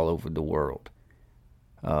all over the world?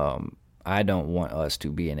 I don't want us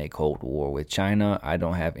to be in a Cold War with China. I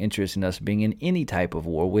don't have interest in us being in any type of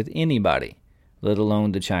war with anybody, let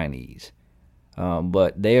alone the Chinese.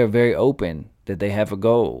 But they are very open that they have a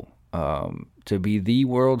goal to be the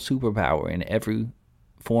world superpower in every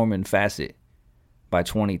form and facet by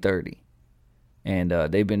 2030. And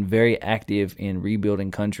they've been very active in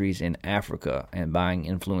rebuilding countries in Africa and buying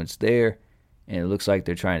influence there. And it looks like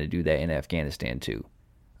they're trying to do that in Afghanistan too.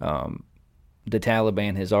 The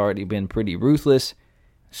Taliban has already been pretty ruthless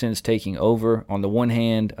since taking over. On the one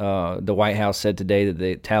hand, the White House said today that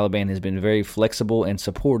the Taliban has been very flexible and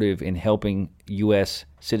supportive in helping U.S.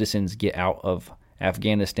 citizens get out of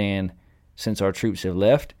Afghanistan since our troops have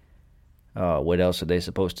left. What else are they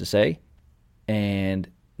supposed to say? And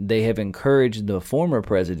they have encouraged the former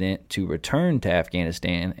president to return to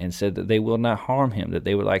Afghanistan and said that they will not harm him, that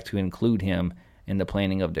they would like to include him in the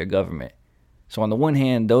planning of their government. So on the one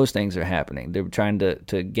hand, those things are happening. They're trying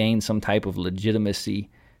to gain some type of legitimacy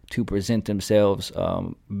to present themselves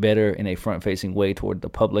better in a front-facing way toward the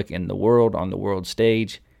public and the world on the world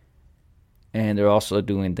stage. And they're also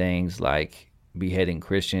doing things like beheading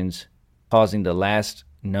Christians, causing the last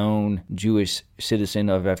known Jewish citizen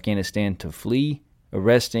of Afghanistan to flee,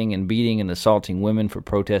 arresting and beating and assaulting women for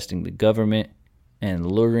protesting the government, and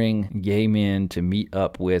luring gay men to meet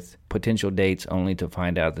up with potential dates only to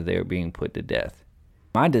find out that they are being put to death.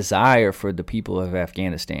 My desire for the people of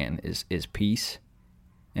Afghanistan is peace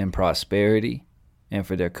and prosperity, and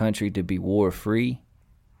for their country to be war-free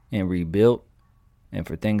and rebuilt, and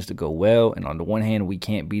for things to go well. And on the one hand, we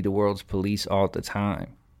can't be the world's police all the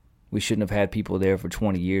time. We shouldn't have had people there for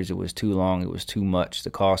 20 years. It was too long. It was too much.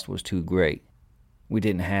 The cost was too great. We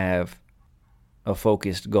didn't have a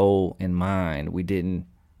focused goal in mind. We didn't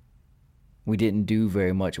do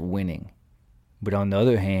very much winning. But on the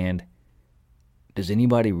other hand, does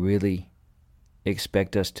anybody really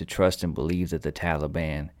expect us to trust and believe that the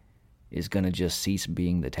Taliban is going to just cease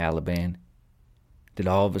being the Taliban? That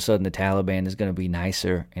all of a sudden the Taliban is going to be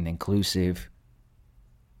nicer and inclusive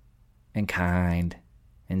and kind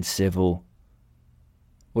and civil?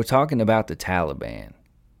 We're talking about the Taliban.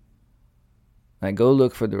 Like, go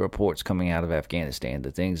look for the reports coming out of Afghanistan, the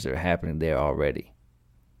things that are happening there already.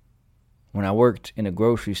 When I worked in a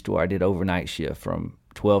grocery store, I did overnight shift from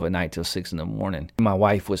 12 at night till 6 in the morning. My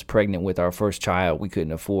wife was pregnant with our first child. We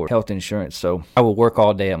couldn't afford health insurance, so I would work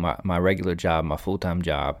all day at my regular job, my full-time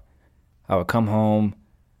job. I would come home.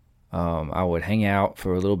 I would hang out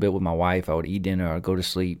for a little bit with my wife. I would eat dinner. I'd go to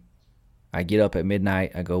sleep. I'd get up at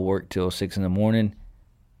midnight. I'd go work till 6 in the morning.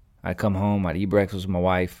 I'd come home. I'd eat breakfast with my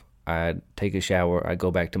wife. I'd take a shower, I'd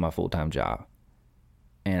go back to my full-time job.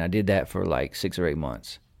 And I did that for like 6 or 8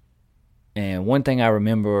 months. And one thing I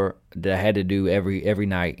remember that I had to do every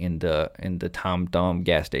night in the Tom Thumb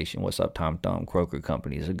gas station. What's up, Tom Thumb? Kroger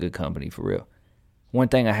Company is a good company for real. One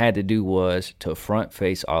thing I had to do was to front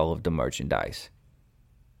face all of the merchandise.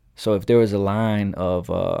 So if there was a line of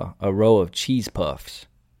a row of cheese puffs,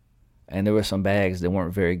 and there were some bags that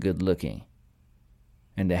weren't very good looking,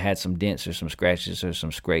 and that had some dents or some scratches or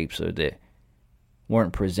some scrapes or that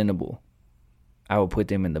weren't presentable, I would put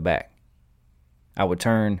them in the back. I would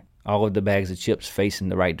turn all of the bags of chips facing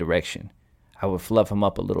the right direction. I would fluff them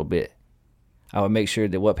up a little bit. I would make sure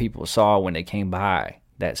that what people saw when they came by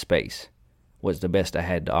that space was the best I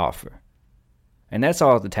had to offer. And that's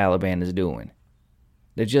all the Taliban is doing.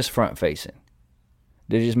 They're just front-facing.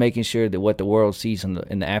 They're just making sure that what the world sees in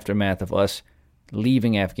the aftermath of us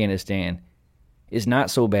leaving Afghanistan is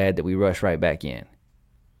not so bad that we rush right back in.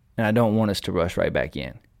 And I don't want us to rush right back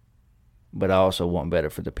in. But I also want better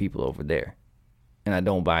for the people over there. And I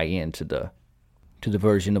don't buy into the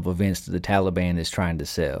version of events that the Taliban is trying to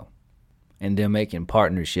sell. And them making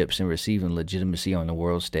partnerships and receiving legitimacy on the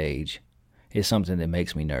world stage is something that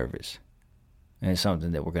makes me nervous. And it's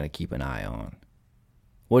something that we're going to keep an eye on.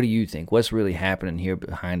 What do you think? What's really happening here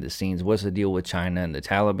behind the scenes? What's the deal with China and the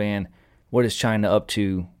Taliban? What is China up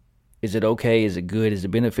to? Is it okay? Is it good? Is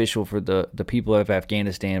it beneficial for the people of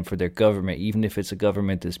Afghanistan, for their government, even if it's a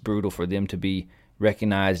government that's brutal, for them to be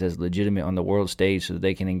recognized as legitimate on the world stage so that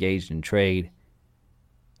they can engage in trade,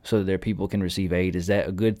 so that their people can receive aid? Is that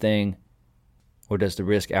a good thing? Or does the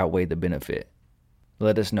risk outweigh the benefit?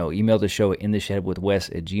 Let us know. Email the show at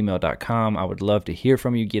intheshedwithwes@gmail.com. I would love to hear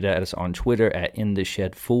from you. Get at us on Twitter at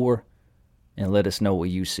intheshed4 and let us know what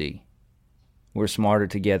you see. We're smarter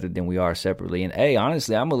together than we are separately. And hey,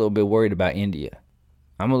 honestly, I'm a little bit worried about India.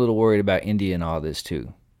 I'm a little worried about India and all this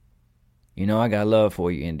too. You know, I got love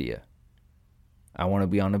for you, India. I want to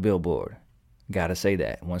be on the billboard. Gotta say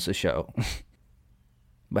that once a show.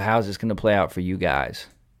 But how's this going to play out for you guys?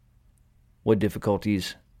 What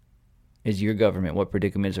difficulties is your government, what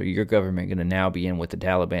predicaments are your government going to now be in with the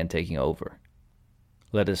Taliban taking over?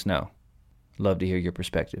 Let us know. Love to hear your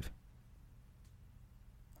perspective.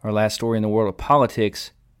 Our last story in the world of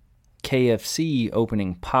politics, KFC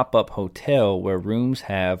opening pop-up hotel where rooms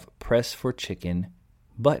have press for chicken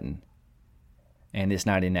button. And it's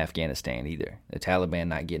not in Afghanistan either. The Taliban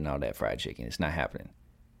not getting all that fried chicken. It's not happening.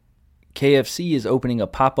 KFC is opening a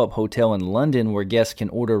pop-up hotel in London where guests can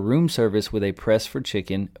order room service with a press for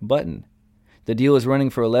chicken button. The deal is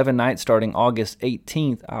running for 11 nights starting August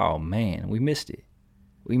 18th. Oh man, we missed it.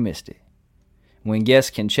 When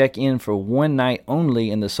guests can check in for one night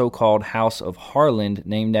only in the so-called House of Harland,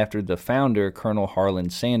 named after the founder, Colonel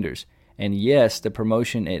Harland Sanders. And yes, the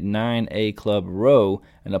promotion at 9A Club Row,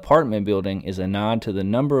 an apartment building, is a nod to the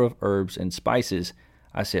number of herbs and spices.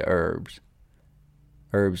 I said herbs.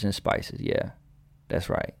 Herbs and spices, yeah. That's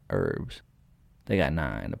right, herbs. They got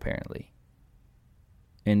 9, apparently.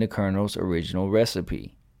 In the Colonel's original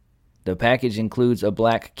recipe. The package includes a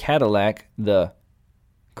black Cadillac, the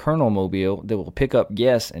Colonel Mobile, that will pick up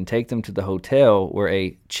guests and take them to the hotel where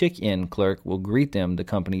a check-in clerk will greet them, the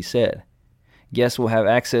company said. Guests will have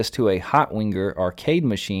access to a Hot Winger arcade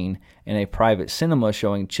machine and a private cinema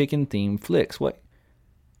showing chicken-themed flicks. What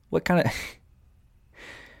kind of...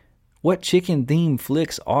 What chicken-themed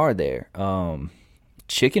flicks are there?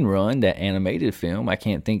 Chicken Run, that animated film. I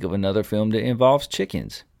can't think of another film that involves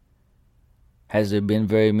chickens. Has there been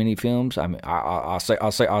very many films? I mean, I'll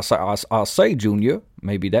say, Junior.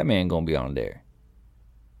 Maybe that man gonna be on there.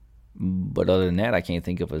 But other than that, I can't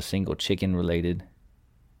think of a single chicken-related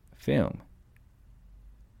film.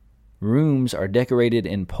 Rooms are decorated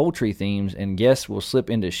in poultry themes, and guests will slip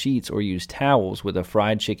into sheets or use towels with a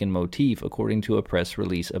fried chicken motif, according to a press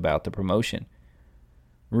release about the promotion.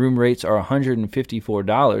 Room rates are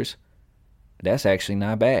 $154. That's actually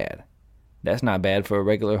not bad. That's not bad for a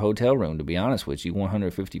regular hotel room, to be honest with you,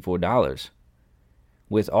 $154.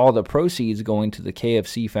 With all the proceeds going to the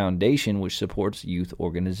KFC Foundation, which supports youth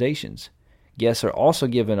organizations. Guests are also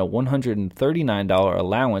given a $139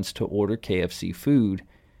 allowance to order KFC food,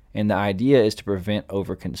 and the idea is to prevent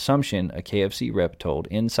overconsumption, a KFC rep told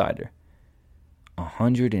Insider.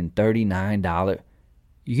 $139?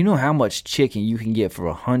 You know how much chicken you can get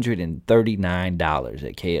for $139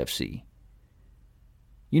 at KFC?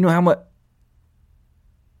 You know how much?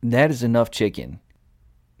 That is enough chicken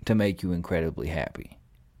to make you incredibly happy.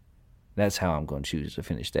 That's how I'm going to choose to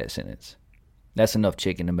finish that sentence. That's enough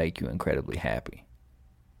chicken to make you incredibly happy.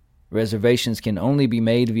 Reservations can only be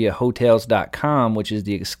made via Hotels.com, which is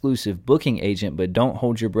the exclusive booking agent, but don't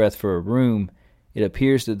hold your breath for a room. it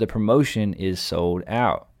appears that the promotion is sold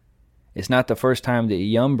out. It's not the first time that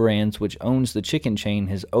Yum Brands, which owns the chicken chain,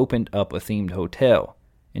 has opened up a themed hotel.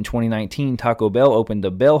 In 2019, Taco Bell opened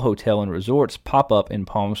the Bell Hotel and Resorts pop-up in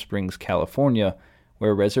Palm Springs, California,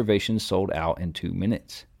 where reservations sold out in 2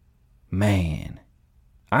 minutes. Man,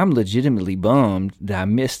 I'm legitimately bummed that I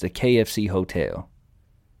missed the KFC hotel.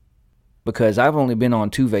 Because I've only been on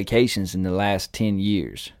 2 vacations in the last 10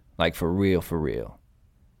 years. Like, for real.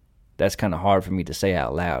 That's kind of hard for me to say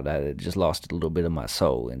out loud. I just lost a little bit of my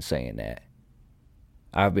soul in saying that.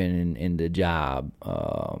 I've been in the job,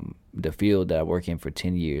 the field that I work in for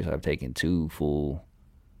 10 years. I've taken 2 full,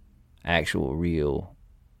 actual, real,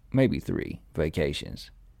 maybe 3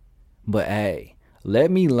 vacations. But hey,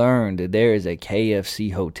 let me learn that there is a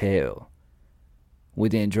KFC hotel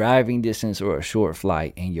within driving distance or a short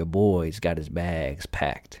flight, and your boy's got his bags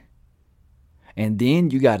packed. And then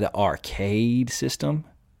you got an arcade system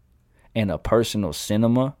and a personal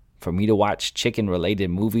cinema for me to watch chicken-related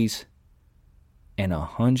movies, and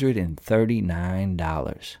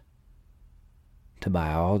 $139 to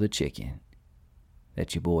buy all the chicken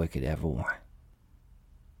that your boy could ever want.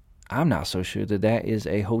 I'm not so sure that that is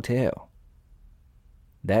a hotel.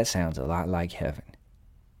 That sounds a lot like heaven.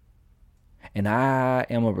 And I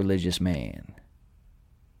am a religious man.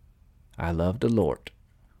 I love the Lord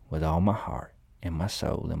with all my heart and my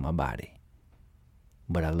soul and my body.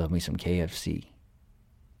 But I love me some KFC.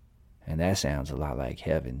 And that sounds a lot like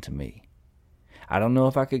heaven to me. I don't know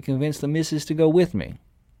if I could convince the missus to go with me,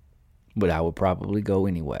 but I would probably go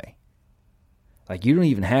anyway. Like, you don't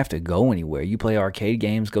even have to go anywhere. You play arcade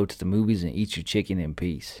games, go to the movies, and eat your chicken in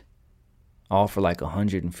peace. All for like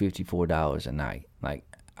 $154 a night. Like,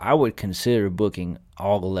 I would consider booking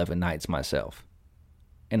all 11 nights myself.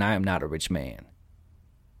 And I am not a rich man.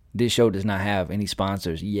 This show does not have any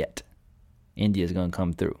sponsors yet. India's going to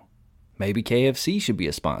come through. Maybe KFC should be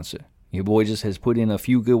a sponsor. Your boy just has put in a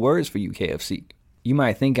few good words for you, KFC. You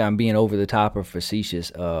might think I'm being over the top or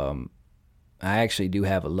facetious. I actually do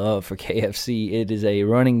have a love for KFC. It is a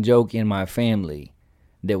running joke in my family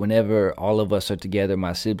that whenever all of us are together,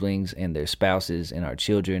 my siblings and their spouses and our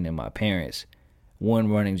children and my parents,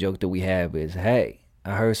 one running joke that we have is, hey,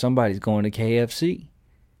 I heard somebody's going to KFC.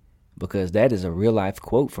 Because that is a real life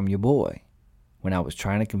quote from your boy when I was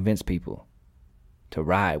trying to convince people to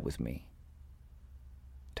ride with me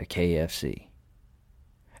to KFC.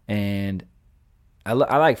 And I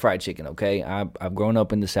like fried chicken, okay? I've grown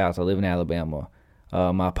up in the South. I live in Alabama.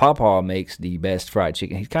 My pawpaw makes the best fried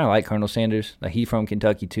chicken. He's kind of like Colonel Sanders. Like, he's from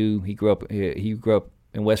Kentucky too. He grew up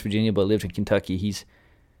in West Virginia, but lived in Kentucky.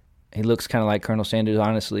 He looks kind of like Colonel Sanders,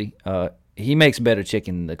 honestly. He makes better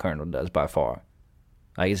chicken than the Colonel does by far.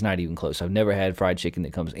 Like, it's not even close. I've never had fried chicken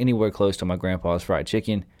that comes anywhere close to my grandpa's fried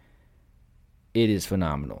chicken. It is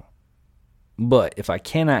phenomenal. But if I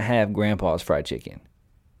cannot have grandpa's fried chicken,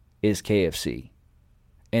 it's KFC.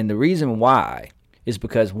 And the reason why is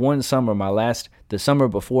because one summer, the summer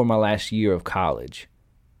before my last year of college,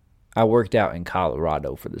 I worked out in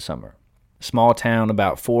Colorado for the summer. Small town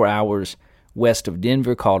about 4 hours west of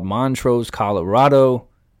Denver called Montrose, Colorado.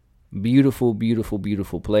 Beautiful, beautiful,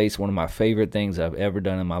 beautiful place. One of my favorite things I've ever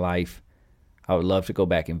done in my life. I would love to go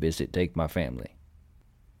back and visit, take my family.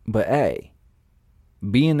 But hey,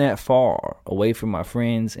 being that far away from my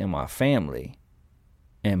friends and my family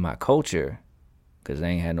and my culture, because they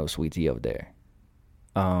ain't had no sweet tea up there,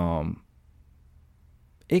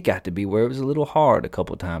 it got to be where it was a little hard a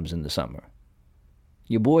couple times in the summer.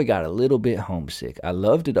 Your boy got a little bit homesick. I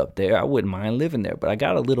loved it up there. I wouldn't mind living there, but I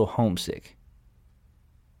got a little homesick.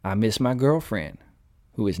 I miss my girlfriend,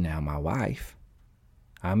 who is now my wife.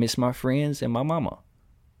 I miss my friends and my mama.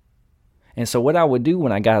 And so what I would do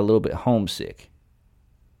when I got a little bit homesick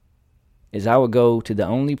is I would go to the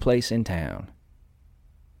only place in town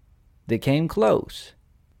that came close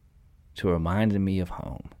to reminding me of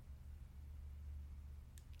home.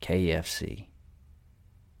 KFC.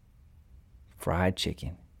 Fried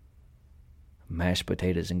chicken. Mashed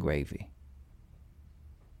potatoes and gravy.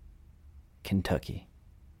 Kentucky.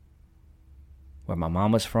 Where my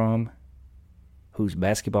mama's from, whose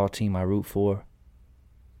basketball team I root for.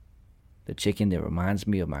 The chicken that reminds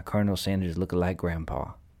me of my Colonel Sanders lookalike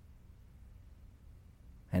grandpa.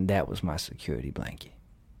 And that was my security blanket.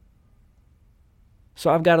 So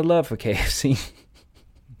I've got a love for KFC.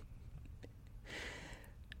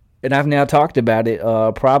 And I've now talked about it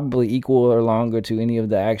probably equal or longer to any of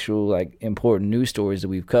the actual important news stories that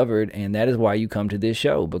we've covered. And that is why you come to this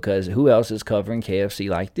show. Because who else is covering KFC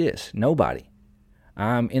like this? Nobody.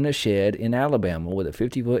 I'm in a shed in Alabama with a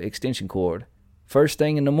 50-foot extension cord. First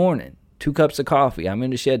thing in the morning, 2 cups of coffee. I'm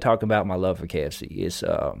in the shed talking about my love for KFC.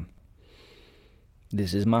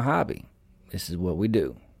 This is my hobby. This is what we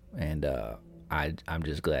do. And I'm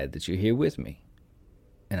just glad that you're here with me.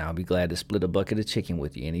 And I'll be glad to split a bucket of chicken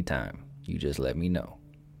with you anytime. You just let me know.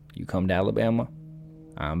 You come to Alabama,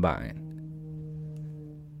 I'm buying.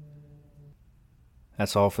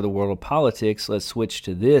 That's all for the world of politics. Let's switch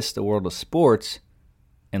to the world of sports,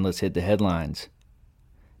 and let's hit the headlines.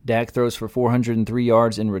 Dak throws for 403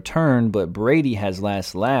 yards in return, but Brady has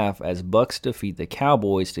last laugh as Bucks defeat the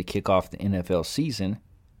Cowboys to kick off the NFL season.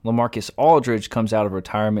 LaMarcus Aldridge comes out of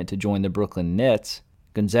retirement to join the Brooklyn Nets.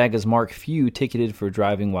 Gonzaga's Mark Few ticketed for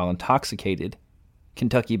driving while intoxicated.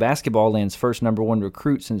 Kentucky basketball lands first number 1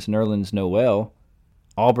 recruit since Nerlens Noel.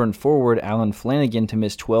 Auburn forward Allen Flanagan to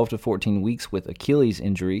miss 12 to 14 weeks with Achilles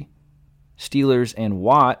injury. Steelers and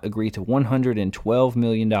Watt agree to $112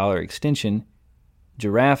 million extension.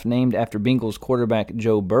 Giraffe named after Bengals quarterback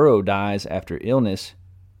Joe Burrow dies after illness.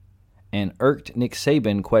 And irked Nick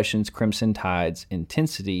Saban questions Crimson Tide's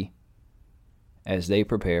intensity as they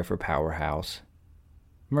prepare for powerhouse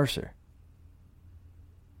Mercer.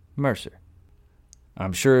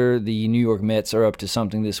 I'm sure the New York Mets are up to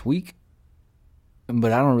something this week,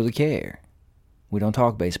 but I don't really care. We don't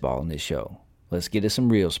talk baseball on this show. Let's get to some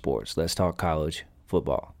real sports. Let's talk college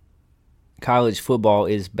football. College football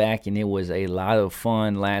is back, and it was a lot of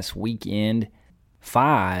fun last weekend.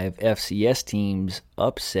 5 FCS teams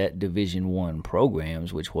upset Division I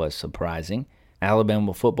programs, which was surprising.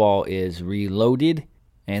 Alabama football is reloaded,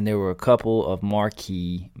 and there were a couple of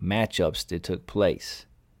marquee matchups that took place.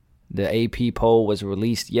 The AP poll was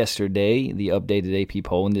released yesterday, the updated AP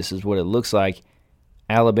poll, and this is what it looks like.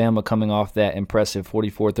 Alabama, coming off that impressive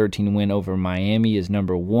 44-13 win over Miami, is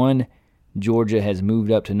number 1. Georgia has moved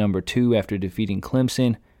up to number 2 after defeating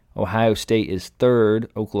Clemson. Ohio State is 3rd,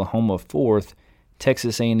 Oklahoma 4th,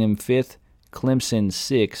 Texas A&M 5th, Clemson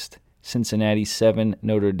 6th, Cincinnati 7,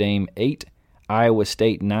 Notre Dame 8, Iowa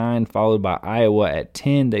State 9, followed by Iowa at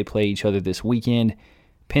 10. They play each other this weekend.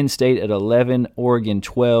 Penn State at 11, Oregon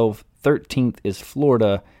 12, 13th is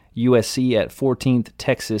Florida, USC at 14th,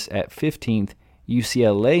 Texas at 15th,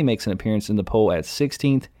 UCLA makes an appearance in the poll at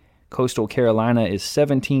 16th, Coastal Carolina is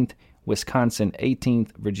 17th, Wisconsin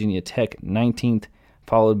 18th, Virginia Tech 19th,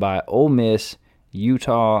 followed by Ole Miss,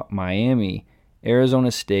 Utah, Miami,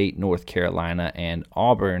 Arizona State, North Carolina, and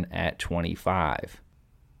Auburn at 25.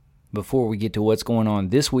 Before we get to what's going on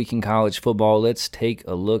this week in college football, let's take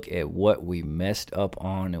a look at what we messed up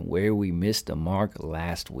on and where we missed the mark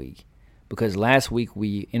last week. Because last week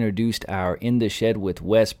we introduced our In the Shed with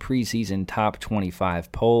Wes preseason top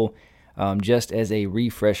 25 poll. Just as a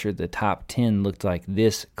refresher, the top 10 looked like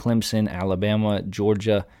this: Clemson, Alabama,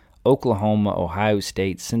 Georgia, Oklahoma, Ohio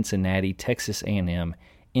State, Cincinnati, Texas A&M,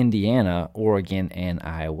 Indiana, Oregon, and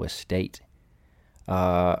Iowa State.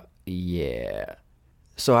 Yeah.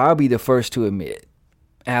 So I'll be the first to admit,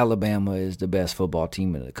 Alabama is the best football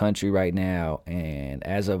team in the country right now, and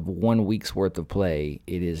as of 1 week's worth of play,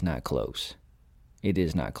 it is not close. It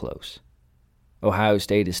is not close. Ohio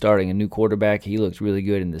State is starting a new quarterback. He looked really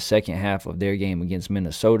good in the second half of their game against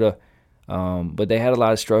Minnesota, but they had a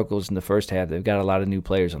lot of struggles in the first half. They've got a lot of new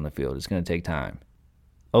players on the field. It's going to take time.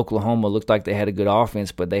 Oklahoma looked like they had a good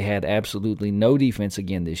offense, but they had absolutely no defense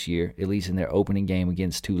again this year, at least in their opening game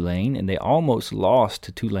against Tulane, and they almost lost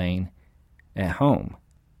to Tulane at home.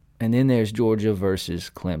 And then there's Georgia versus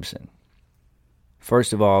Clemson.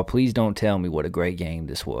 First of all, please don't tell me what a great game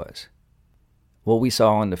this was. What we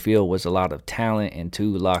saw on the field was a lot of talent and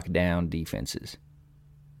 2 lockdown defenses.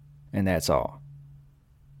 And that's all.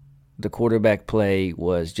 The quarterback play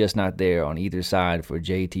was just not there on either side for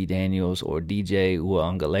JT Daniels or DJ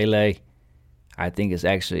Uiagalelei. I think it's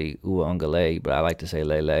actually Uiagalelei, but I like to say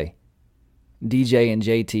Lele. DJ and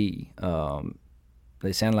JT,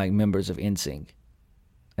 they sound like members of NSYNC.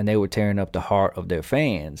 And they were tearing up the heart of their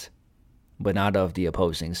fans, but not of the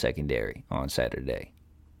opposing secondary on Saturday.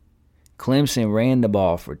 Clemson ran the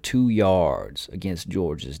ball for 2 yards against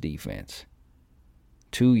Georgia's defense.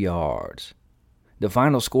 2 yards. The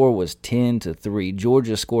final score was 10-3.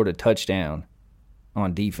 Georgia scored a touchdown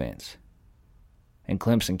on defense, and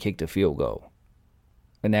Clemson kicked a field goal.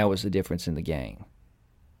 And that was the difference in the game.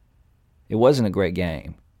 It wasn't a great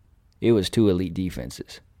game. It was 2 elite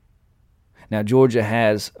defenses. Now, Georgia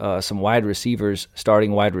has some wide receivers,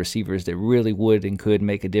 starting wide receivers, that really would and could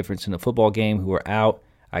make a difference in the football game who are out.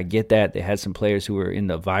 I get that. They had some players who were in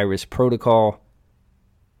the virus protocol.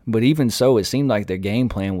 But even so, it seemed like their game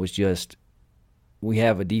plan was just, we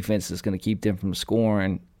have a defense that's going to keep them from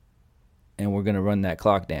scoring, and we're going to run that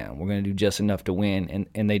clock down. We're going to do just enough to win.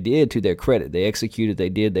 And they did, to their credit. They executed. They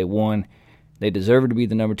did. They won. They deserve to be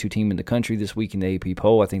the number 2 team in the country this week in the AP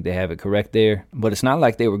poll. I think they have it correct there. But it's not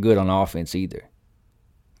like they were good on offense either.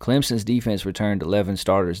 Clemson's defense returned 11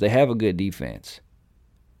 starters. They have a good defense.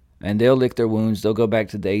 And they'll lick their wounds. They'll go back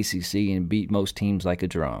to the ACC and beat most teams like a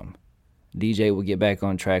drum. DJ will get back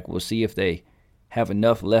on track. We'll see if they have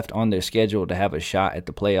enough left on their schedule to have a shot at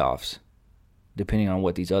the playoffs, depending on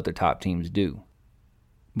what these other top teams do.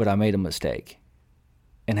 But I made a mistake.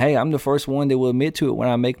 And hey, I'm the first one that will admit to it when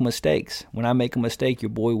I make mistakes. When I make a mistake, your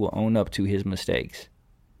boy will own up to his mistakes.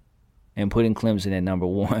 And putting Clemson at number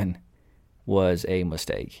 1 was a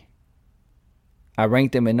mistake. I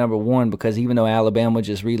ranked them at number 1 because even though Alabama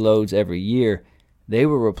just reloads every year, they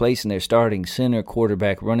were replacing their starting center,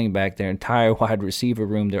 quarterback, running back, their entire wide receiver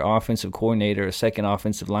room, their offensive coordinator, a second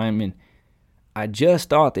offensive lineman. I just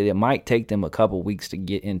thought that it might take them a couple weeks to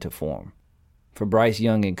get into form, for Bryce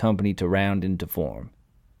Young and company to round into form.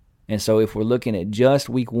 And so if we're looking at just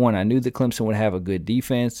week 1, I knew that Clemson would have a good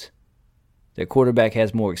defense. Their quarterback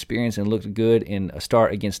has more experience and looked good in a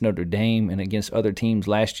start against Notre Dame and against other teams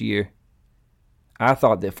last year. I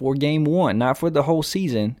thought that for game 1, not for the whole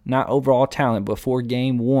season, not overall talent, but for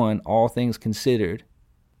game 1, all things considered,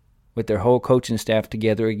 with their whole coaching staff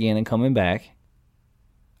together again and coming back,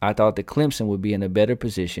 I thought that Clemson would be in a better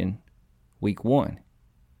position week 1.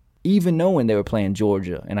 Even knowing they were playing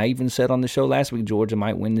Georgia, and I even said on the show last week Georgia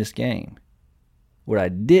might win this game. What I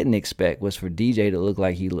didn't expect was for DJ to look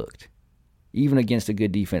like he looked, even against a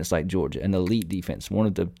good defense like Georgia, an elite defense, one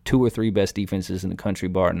of the 2 or 3 best defenses in the country,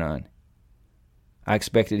 bar none. I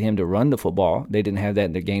expected him to run the football. They didn't have that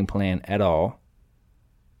in their game plan at all.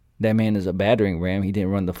 That man is a battering ram. He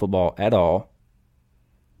didn't run the football at all.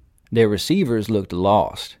 Their receivers looked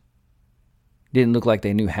lost. Didn't look like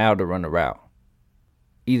they knew how to run a route.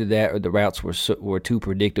 Either that or the routes were too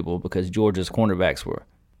predictable because Georgia's cornerbacks were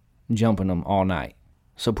jumping them all night.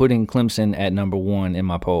 So putting Clemson at number 1 in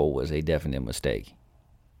my poll was a definite mistake.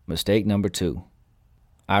 Mistake number 2,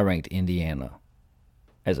 I ranked Indiana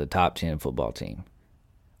as a top 10 football team.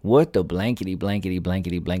 What the blankety blank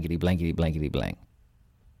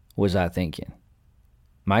was I thinking?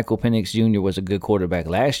 Michael Penix Jr. was a good quarterback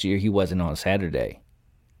last year. He wasn't on Saturday.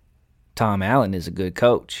 Tom Allen is a good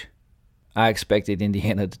coach. I expected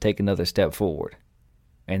Indiana to take another step forward.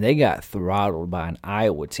 And they got throttled by an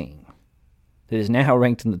Iowa team that is now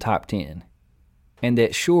ranked in the top 10. And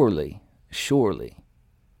that surely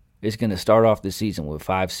is going to start off the season with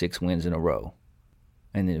 5-6 wins in a row.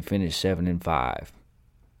 And then finish 7-5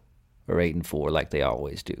 or 8-4 like they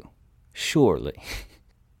always do. Surely.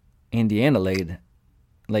 Indiana laid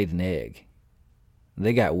an egg.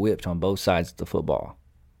 They got whipped on both sides of the football.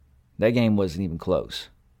 That game wasn't even close.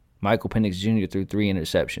 Michael Penix Jr. threw 3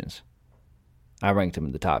 interceptions. I ranked him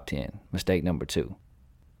in the top 10. Mistake number 2.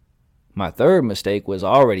 My third mistake was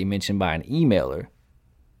already mentioned by an emailer.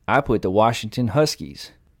 I put the Washington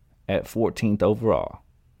Huskies at 14th overall.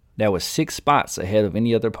 That was 6 spots ahead of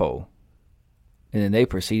any other poll. And then they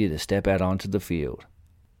proceeded to step out onto the field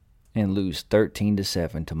and lose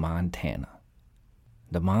 13-7 to Montana.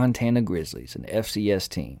 The Montana Grizzlies, an FCS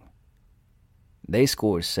team. They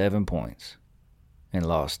scored 7 points and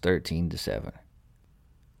lost 13-7.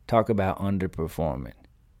 Talk about underperforming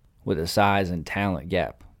with a size and talent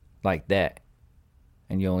gap like that,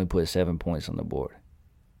 and you only put 7 points on the board.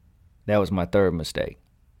 That was my third mistake.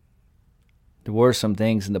 There were some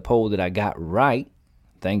things in the poll that I got right,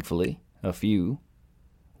 thankfully, a few.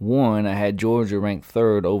 One, I had Georgia ranked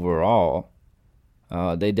 3rd overall.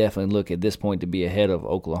 They definitely look at this point to be ahead of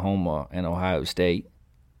Oklahoma and Ohio State.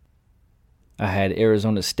 I had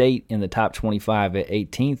Arizona State in the top 25 at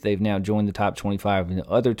 18th. They've now joined the top 25 in the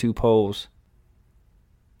other 2 polls.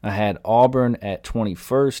 I had Auburn at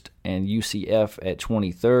 21st and UCF at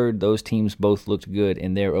 23rd. Those teams both looked good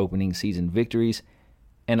in their opening season victories.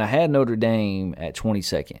 And I had Notre Dame at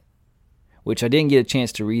 22nd, which I didn't get a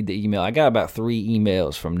chance to read the email. I got about 3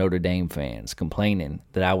 emails from Notre Dame fans complaining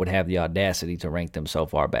that I would have the audacity to rank them so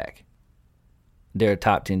far back. They're a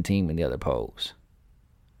top 10 team in the other polls.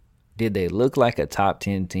 Did they look like a top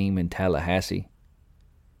 10 team in Tallahassee?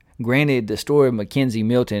 Granted, the story of Mackenzie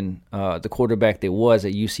Milton, the quarterback that was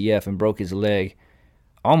at UCF and broke his leg,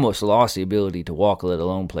 almost lost the ability to walk, let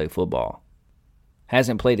alone play football.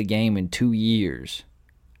 Hasn't played a game in 2 years.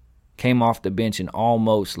 Came off the bench and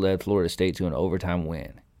almost led Florida State to an overtime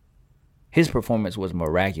win. His performance was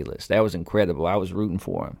miraculous. That was incredible. I was rooting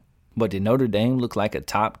for him. But did Notre Dame look like a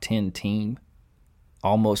top 10 team,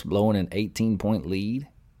 almost blowing an 18-point lead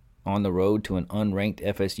on the road to an unranked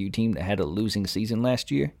FSU team that had a losing season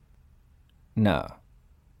last year? No.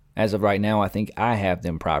 As of right now, I think I have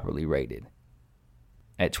them properly rated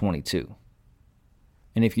at 22.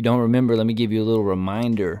 And if you don't remember, let me give you a little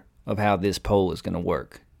reminder of how this poll is going to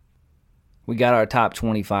work. We got our top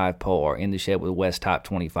 25 poll, our In the Shed with West top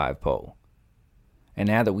 25 poll. And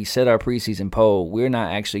now that we set our preseason poll, we're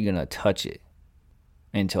not actually going to touch it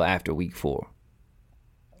until after week 4.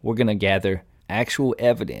 We're going to gather actual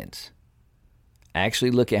evidence,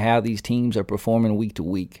 actually look at how these teams are performing week to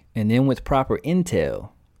week, and then with proper intel,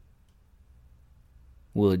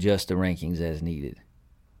 we'll adjust the rankings as needed.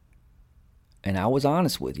 And I was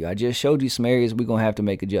honest with you. I just showed you some areas we're going to have to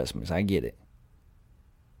make adjustments. I get it.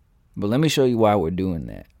 But let me show you why we're doing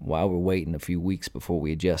that, why we're waiting a few weeks before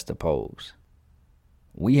we adjust the polls.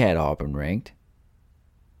 We had Auburn ranked.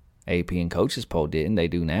 AP and coaches poll didn't. They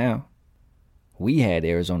do now. We had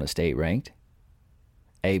Arizona State ranked.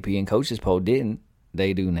 AP and coaches poll didn't.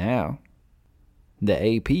 They do now.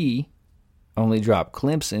 The AP only dropped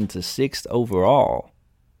Clemson to 6th overall.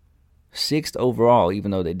 6th overall,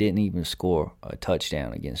 even though they didn't even score a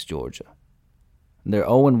touchdown against Georgia. They're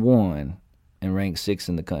 0-1 and ranked 6th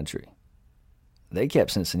in the country. They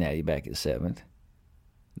kept Cincinnati back at 7th.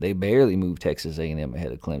 They barely moved Texas A&M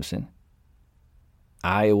ahead of Clemson.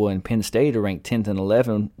 Iowa and Penn State are ranked 10th and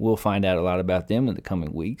 11th. We'll find out a lot about them in the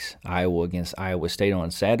coming weeks. Iowa against Iowa State on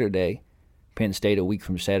Saturday. Penn State a week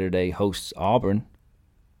from Saturday hosts Auburn.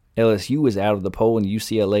 LSU is out of the poll and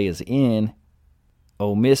UCLA is in.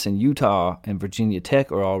 Ole Miss and Utah and Virginia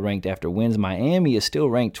Tech are all ranked after wins. Miami is still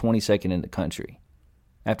ranked 22nd in the country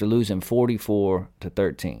after losing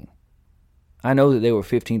 44-13. I know that they were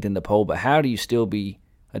 15th in the poll, but how do you still be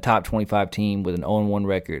a top 25 team with an 0-1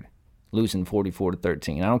 record, losing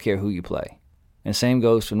 44-13? I don't care who you play. And same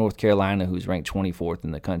goes for North Carolina, who's ranked 24th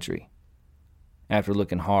in the country after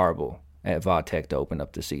looking horrible at Va-Tech to open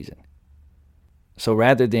up the season. So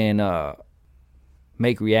rather than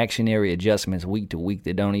make reactionary adjustments week to week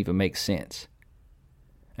that don't even make sense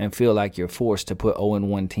and feel like you're forced to put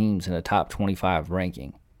 0-1 teams in a top 25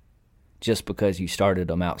 ranking just because you started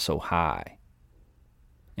them out so high,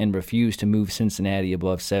 and refuse to move Cincinnati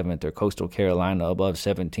above 7th or Coastal Carolina above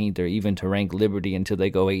 17th or even to rank Liberty until they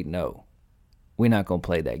go 8-0. We're not going to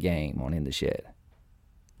play that game on In the Shed.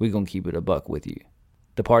 We're going to keep it a buck with you.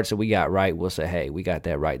 The parts that we got right, we'll say, hey, we got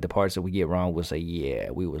that right. The parts that we get wrong, we'll say, yeah,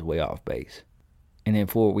 we was way off base. And in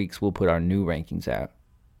 4 weeks, we'll put our new rankings out.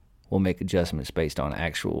 We'll make adjustments based on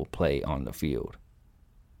actual play on the field.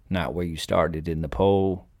 Not where you started in the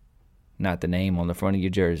poll, not the name on the front of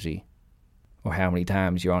your jersey, or how many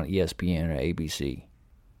times you're on ESPN or ABC.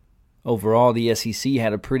 Overall, the SEC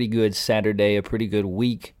had a pretty good Saturday, a pretty good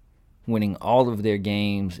week, winning all of their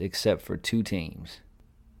games except for 2 teams,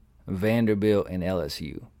 Vanderbilt and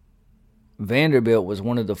LSU. Vanderbilt was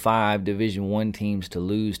one of the 5 Division I teams to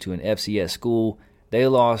lose to an FCS school. They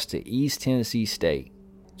lost to East Tennessee State,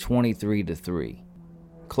 23-3.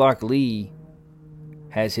 Clark Lee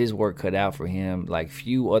has his work cut out for him like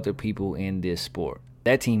few other people in this sport.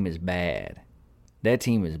 That team is bad. That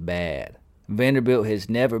team is bad. Vanderbilt has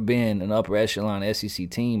never been an upper echelon SEC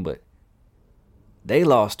team, but they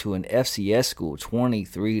lost to an FCS school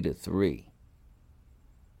 23-3.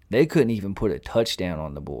 They couldn't even put a touchdown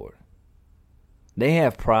on the board. They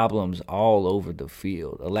have problems all over the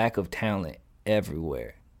field, a lack of talent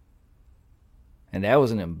everywhere. And that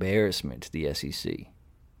was an embarrassment to the SEC.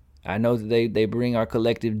 I know that they bring our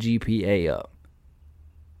collective GPA up.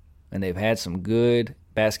 And they've had some good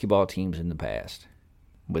basketball teams in the past.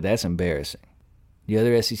 But that's embarrassing. The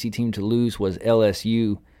other SEC team to lose was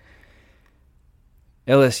LSU.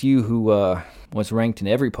 LSU, who was ranked in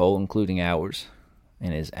every poll, including ours,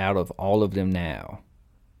 and is out of all of them now.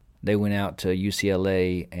 They went out to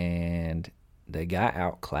UCLA and they got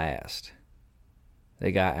outclassed.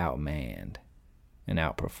 They got outmanned and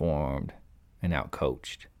outperformed and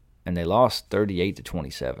outcoached. And they lost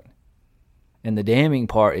 38-27. And the damning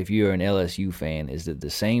part, if you're an LSU fan, is that the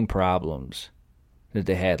same problems that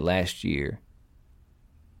they had last year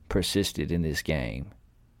persisted in this game.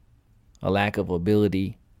 A lack of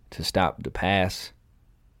ability to stop the pass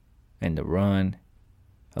and the run.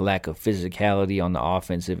 A lack of physicality on the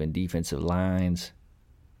offensive and defensive lines.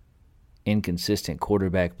 Inconsistent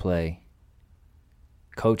quarterback play.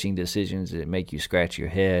 Coaching decisions that make you scratch your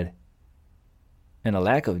head. And a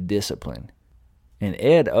lack of discipline. And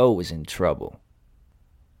Ed O is in trouble.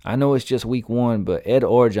 I know it's just week 1, but Ed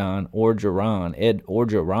Orgeron,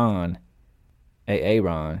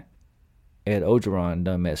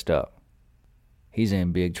 done messed up. He's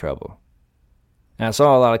in big trouble. And I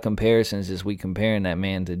saw a lot of comparisons this week comparing that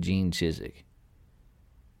man to Gene Chizik.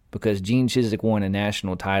 Because Gene Chizik won a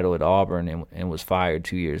national title at Auburn and was fired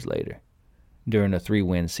 2 years later during a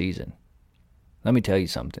 3-win season. Let me tell you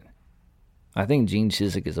something. I think Gene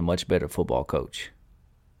Chizik is a much better football coach,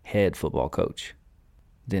 head football coach,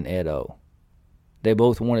 than Ed O. They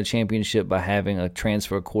both won a championship by having a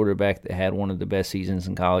transfer quarterback that had one of the best seasons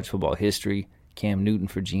in college football history. Cam Newton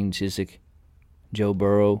for Gene Chizik, Joe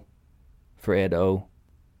Burrow for Ed O.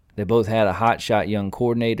 They both had a hotshot young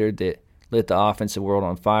coordinator that lit the offensive world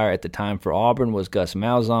on fire. At the time for Auburn was Gus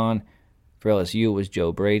Malzahn. For LSU it was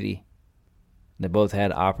Joe Brady. They both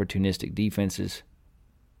had opportunistic defenses.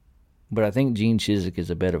 But I think Gene Chizik is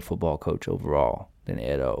a better football coach overall than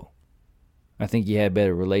Ed O. I think he had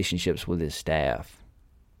better relationships with his staff.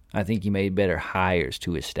 I think he made better hires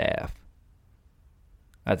to his staff.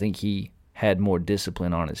 I think he had more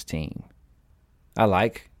discipline on his team. I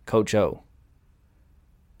like Coach O.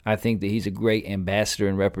 I think that he's a great ambassador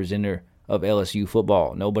and representative of LSU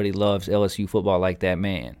football. Nobody loves LSU football like that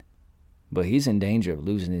man. But he's in danger of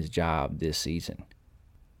losing his job this season,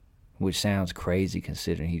 which sounds crazy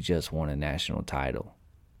considering he just won a national title.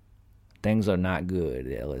 Things are not good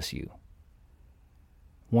at LSU.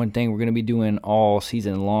 One thing we're going to be doing all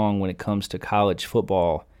season long when it comes to college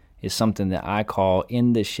football is something that I call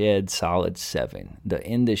In the Shed Solid 7. The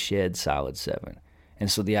In the Shed Solid 7. And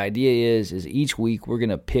so the idea is each week we're going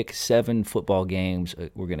to pick 7 football games.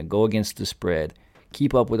 We're going to go against the spread,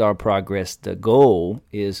 keep up with our progress. The goal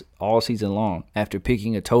is all season long, after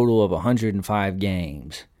picking a total of 105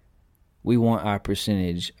 games, we want our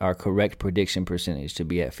percentage, our correct prediction percentage, to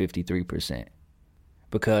be at 53%.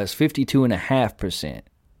 Because 52.5%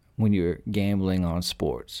 when you're gambling on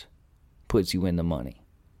sports puts you in the money.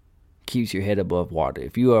 Keeps your head above water.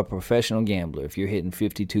 If you are a professional gambler, if you're hitting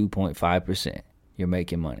 52.5%, you're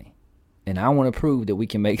making money. And I want to prove that we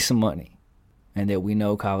can make some money and that we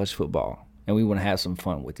know college football and we want to have some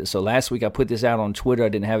fun with it. So last week I put this out on Twitter. I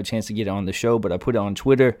didn't have a chance to get it on the show, but I put it on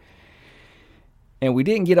Twitter. And we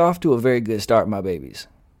didn't get off to a very good start, my babies.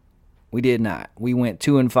 We did not. We went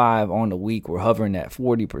 2-5 on the week. We're hovering at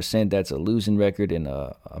 40%. That's a losing record and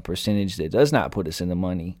a percentage that does not put us in the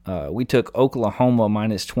money. We took Oklahoma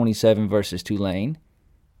minus 27 versus Tulane.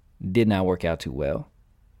 Did not work out too well.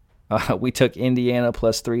 We took Indiana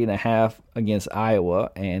plus 3.5 against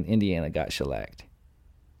Iowa, and Indiana got shellacked.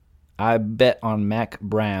 I bet on Mac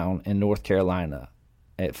Brown in North Carolina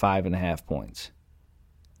at 5.5 points.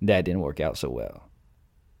 That didn't work out so well.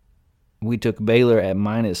 We took Baylor at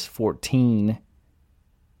minus 14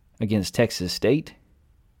 against Texas State.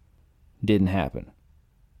 Didn't happen.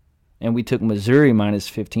 And we took Missouri minus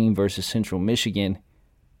 15 versus Central Michigan.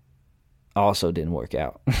 Also didn't work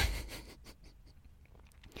out.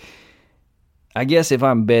 I guess if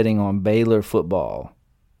I'm betting on Baylor football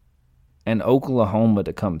and Oklahoma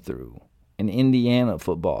to come through and Indiana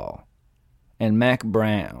football and Mac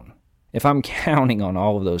Brown, if I'm counting on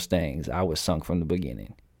all of those things, I was sunk from the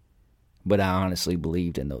beginning. But I honestly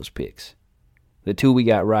believed in those picks. The 2 we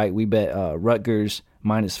got right, we bet Rutgers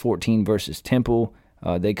minus 14 versus Temple.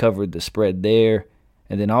 They covered the spread there.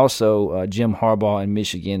 And then also Jim Harbaugh and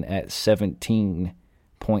Michigan at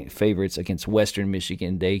 17-point favorites against Western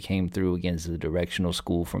Michigan. They came through against the directional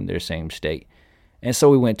school from their same state. And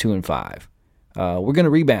so we went 2-5. We're going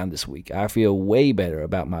to rebound this week. I feel way better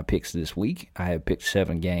about my picks this week. I have picked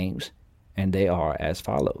 7 games, and they are as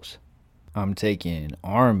follows. I'm taking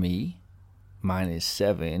Army minus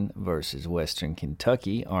 7 versus Western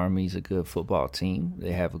Kentucky. Army's a good football team.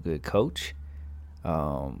 They have a good coach.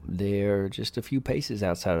 They're just a few paces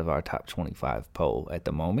outside of our top 25 poll at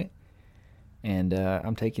the moment. And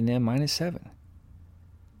I'm taking them minus 7.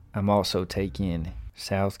 I'm also taking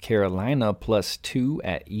South Carolina plus 2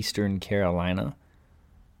 at Eastern Carolina.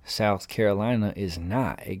 South Carolina is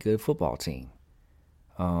not a good football team.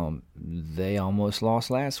 They almost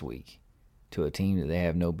lost last week to a team that they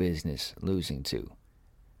have no business losing to.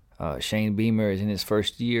 Shane Beamer is in his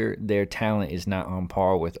first year. Their talent is not on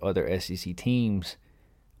par with other SEC teams,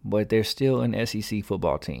 but they're still an SEC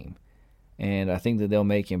football team. And I think that they'll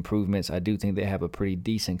make improvements. I do think they have a pretty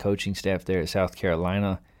decent coaching staff there at South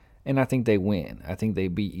Carolina, and I think they win. I think they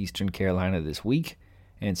beat Eastern Carolina this week,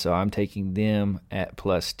 and so I'm taking them at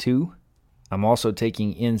plus 2. I'm also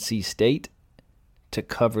taking NC State to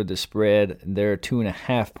cover the spread. They're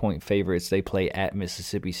 2.5-point favorites. They play at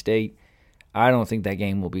Mississippi State. I don't think that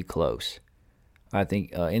game will be close. I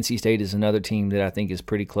think NC State is another team that I think is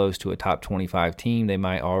pretty close to a top 25 team. They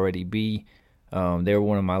might already be. They were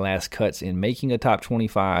one of my last cuts in making a top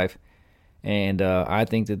 25, and I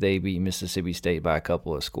think that they beat Mississippi State by a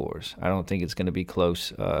couple of scores. I don't think it's going to be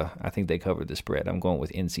close. I think they covered the spread. I'm going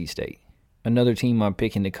with NC State. Another team I'm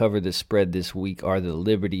picking to cover the spread this week are the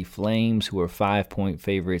Liberty Flames, who are 5-point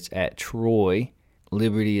favorites at Troy.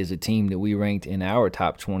 Liberty is a team that we ranked in our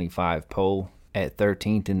top 25 poll at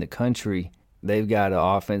 13th in the country. They've got an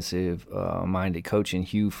offensive-minded coach in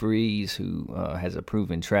Hugh Freeze, who has a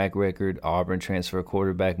proven track record. Auburn transfer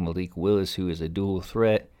quarterback Malik Willis, who is a dual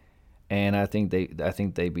threat, and I think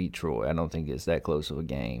they beat Troy. I don't think it's that close of a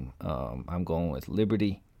game. I'm going with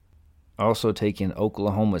Liberty. Also taking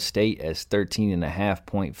Oklahoma State as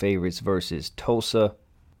 13.5-point favorites versus Tulsa.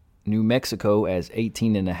 New Mexico as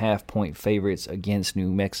 18.5-point favorites against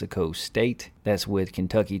New Mexico State. That's with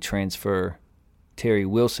Kentucky transfer Terry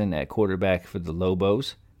Wilson at quarterback for the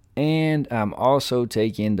Lobos. And I'm also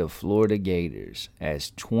taking the Florida Gators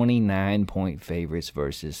as 29-point favorites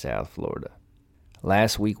versus South Florida.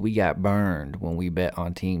 Last week we got burned when we bet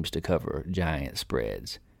on teams to cover giant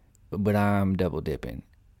spreads. But I'm double dipping.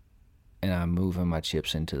 And I'm moving my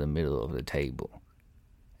chips into the middle of the table.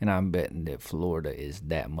 And I'm betting that Florida is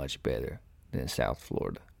that much better than South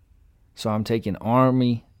Florida. So I'm taking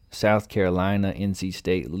Army, South Carolina, NC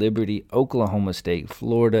State, Liberty, Oklahoma State,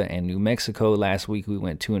 Florida, and New Mexico. Last week we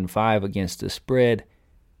went 2-5 against the spread.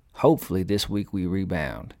 Hopefully this week we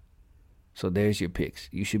rebound. So there's your picks.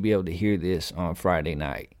 You should be able to hear this on Friday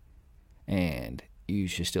night. And you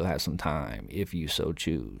should still have some time, if you so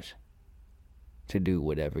choose, to do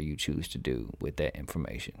whatever you choose to do with that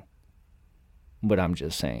information. But I'm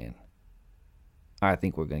just saying, I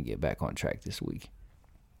think we're going to get back on track this week.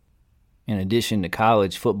 In addition to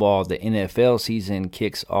college football, the NFL season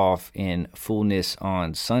kicks off in fullness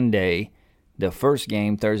on Sunday. The first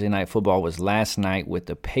game, Thursday Night Football, was last night with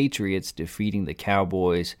the Patriots defeating the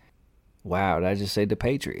Cowboys. Wow, did I just say the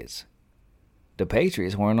Patriots? The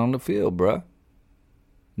Patriots weren't on the field, bruh.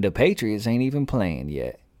 The Patriots ain't even playing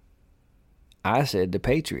yet. I said the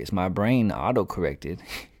Patriots. My brain auto-corrected.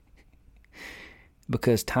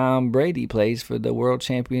 Because Tom Brady plays for the World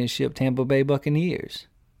Championship Tampa Bay Buccaneers.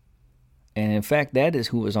 And in fact, that is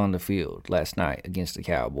who was on the field last night against the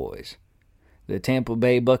Cowboys. The Tampa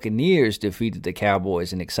Bay Buccaneers defeated the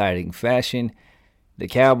Cowboys in exciting fashion. The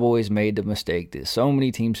Cowboys made the mistake that so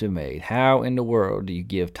many teams have made. How in the world do you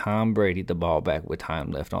give Tom Brady the ball back with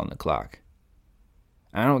time left on the clock?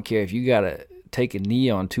 I don't care if you got to take a knee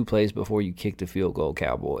on 2 plays before you kick the field goal,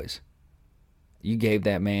 Cowboys. You gave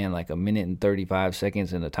that man like 1 minute and 35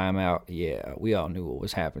 seconds in a timeout. Yeah, we all knew what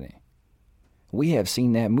was happening. We have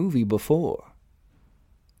seen that movie before.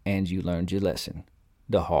 And you learned your lesson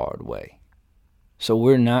the hard way. So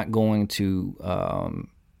we're not going to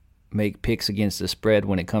make picks against the spread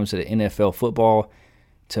when it comes to the NFL football.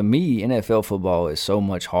 To me, NFL football is so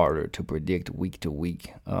much harder to predict week to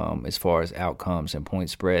week as far as outcomes and point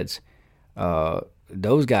spreads.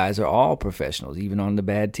 Those guys are all professionals, even on the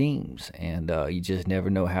bad teams, and you just never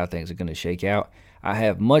know how things are going to shake out. I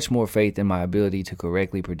have much more faith in my ability to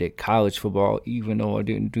correctly predict college football, even though I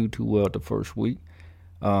didn't do too well the first week.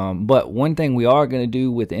 But one thing we are going to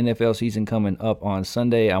do with the NFL season coming up on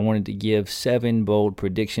Sunday, I wanted to give 7 bold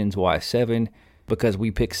predictions. Why 7? Because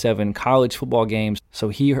we picked 7 college football games. So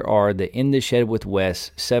here are the In the Shed with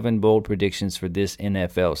Wes 7 bold predictions for this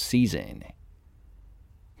NFL season.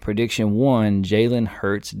 Prediction 1, Jalen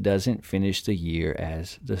Hurts doesn't finish the year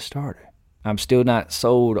as the starter. I'm still not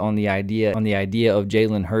sold on the idea of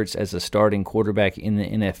Jalen Hurts as a starting quarterback in the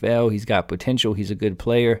NFL. He's got potential. He's a good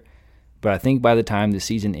player. But I think by the time the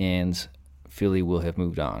season ends, Philly will have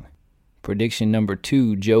moved on. Prediction number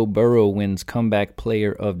 2, Joe Burrow wins Comeback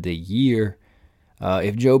Player of the Year.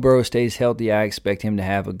 If Joe Burrow stays healthy, I expect him to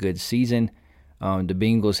have a good season. The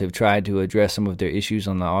Bengals have tried to address some of their issues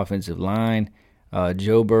on the offensive line.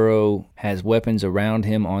 Joe Burrow has weapons around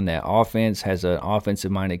him on that offense, has an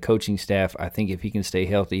offensive-minded coaching staff. I think if he can stay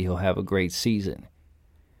healthy, he'll have a great season.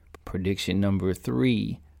 Prediction number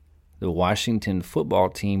 3, the Washington football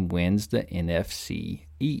team wins the NFC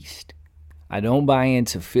East. I don't buy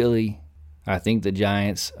into Philly. I think the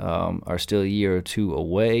Giants are still a year or 2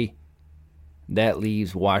 away. That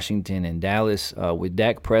leaves Washington and Dallas. With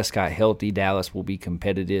Dak Prescott healthy, Dallas will be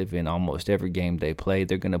competitive in almost every game they play.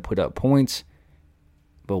 They're going to put up points.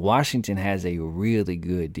 But Washington has a really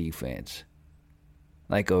good defense.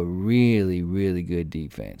 Like a really, really good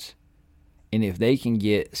defense. And if they can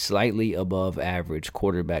get slightly above average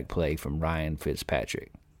quarterback play from Ryan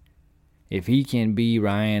Fitzpatrick, if he can be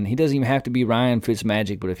Ryan, he doesn't even have to be Ryan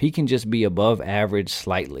Fitzmagic, but if he can just be above average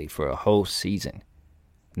slightly for a whole season,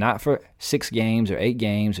 not for 6 games or 8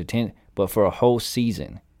 games or 10, but for a whole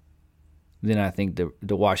season, then I think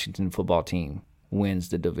the Washington football team wins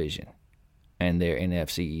the division and they're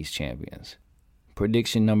NFC East champions.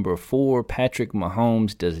 Prediction number 4, Patrick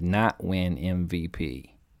Mahomes does not win MVP.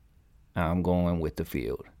 I'm going with the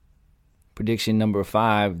field. Prediction number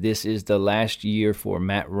 5, this is the last year for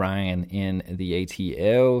Matt Ryan in the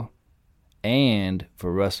ATL and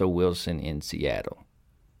for Russell Wilson in Seattle.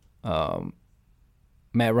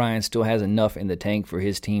 Matt Ryan still has enough in the tank for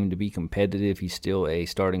his team to be competitive. He's still a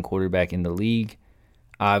starting quarterback in the league.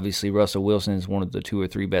 Obviously, Russell Wilson is one of the 2 or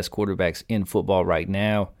 3 best quarterbacks in football right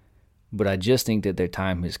now. But I just think that their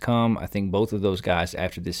time has come. I think both of those guys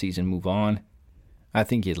after this season move on. I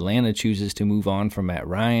think Atlanta chooses to move on from Matt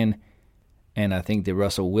Ryan. And I think that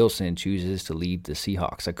Russell Wilson chooses to leave the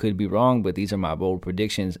Seahawks. I could be wrong, but these are my bold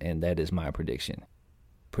predictions, and that is my prediction.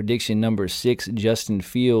 Prediction number 6, Justin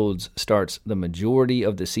Fields starts the majority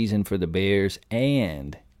of the season for the Bears,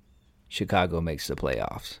 and Chicago makes the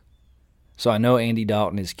playoffs. So I know Andy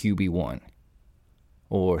Dalton is QB1,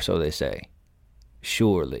 or so they say.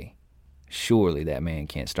 Surely that man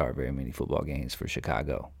can't start very many football games for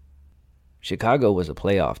Chicago. Chicago was a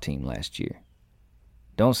playoff team last year.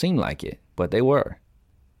 Don't seem like it, but they were.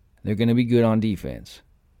 They're going to be good on defense,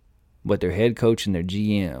 but their head coach and their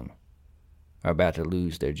GM are about to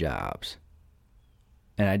lose their jobs.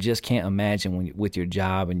 And I just can't imagine with your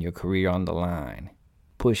job and your career on the line,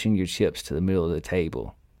 pushing your chips to the middle of the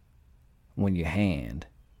table when your hand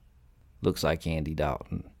looks like Andy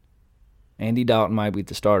Dalton. Andy Dalton might be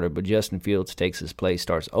the starter, but Justin Fields takes his place,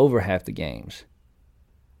 starts over half the games,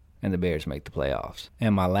 and the Bears make the playoffs.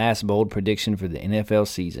 And my last bold prediction for the NFL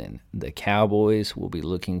season, the Cowboys will be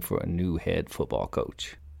looking for a new head football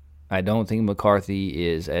coach. I don't think McCarthy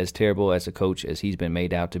is as terrible as a coach as he's been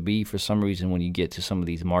made out to be. For some reason, when you get to some of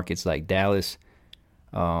these markets like Dallas,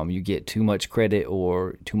 you get too much credit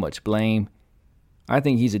or too much blame. I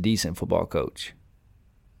think he's a decent football coach.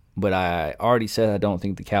 But I already said I don't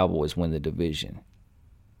think the Cowboys win the division.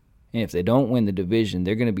 And if they don't win the division,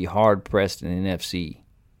 they're going to be hard-pressed in the NFC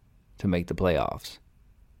to make the playoffs.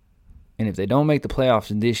 And if they don't make the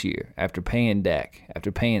playoffs this year, after paying Dak, after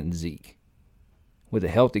paying Zeke, with a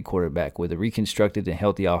healthy quarterback, with a reconstructed and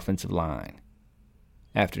healthy offensive line,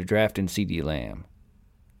 after drafting CeeDee Lamb,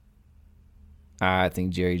 I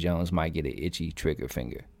think Jerry Jones might get an itchy trigger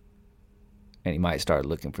finger. And he might start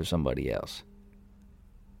looking for somebody else.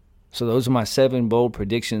 So those are my 7 bold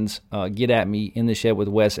predictions. Get at me,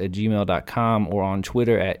 intheshedwithwes@gmail.com, or on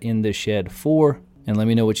Twitter at intheshed4. And let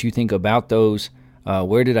me know what you think about those.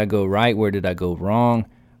 Where did I go right? Where did I go wrong?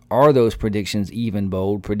 Are those predictions even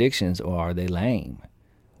bold predictions, or are they lame?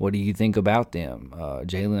 What do you think about them?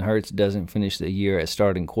 Jalen Hurts doesn't finish the year as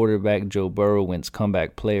starting quarterback. Joe Burrow wins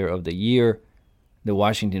comeback player of the year. The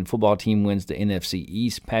Washington football team wins the NFC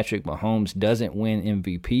East. Patrick Mahomes doesn't win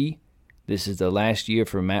MVP. This is the last year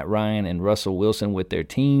for Matt Ryan and Russell Wilson with their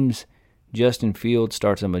teams. Justin Fields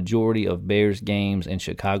starts a majority of Bears games, and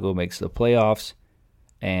Chicago makes the playoffs.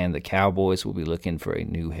 And the Cowboys will be looking for a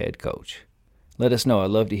new head coach. Let us know.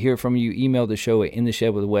 I'd love to hear from you. Email the show at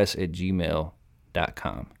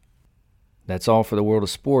intheshedwithwes@gmail.com. That's all for the world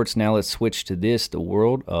of sports. Now let's switch to this, the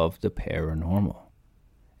world of the paranormal.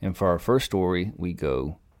 And for our first story, we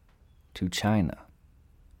go to China.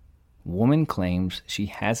 Woman claims she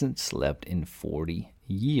hasn't slept in 40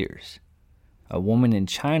 years. A woman in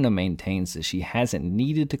China maintains that she hasn't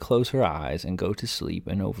needed to close her eyes and go to sleep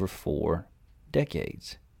in over 4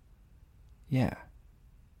 decades. Yeah.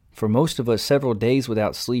 For most of us, several days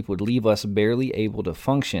without sleep would leave us barely able to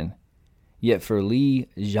function. Yet for Li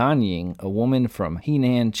Jianying, a woman from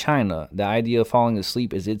Henan, China, the idea of falling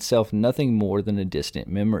asleep is itself nothing more than a distant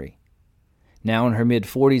memory. Now in her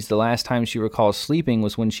mid-40s, the last time she recalls sleeping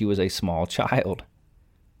was when she was a small child.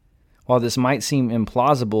 While this might seem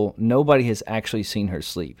implausible, nobody has actually seen her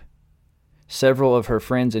sleep. Several of her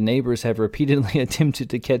friends and neighbors have repeatedly attempted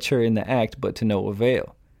to catch her in the act, but to no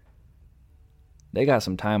avail. They got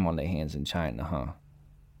some time on their hands in China, huh?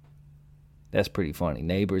 That's pretty funny.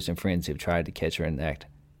 Neighbors and friends have tried to catch her in the act,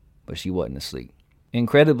 but she wasn't asleep.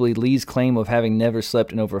 Incredibly, Lee's claim of having never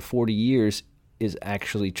slept in over 40 years is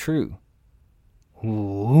actually true.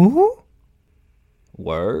 Ooh?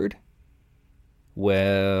 Word?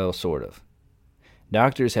 Well, sort of.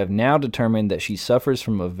 Doctors have now determined that she suffers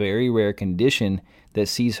from a very rare condition that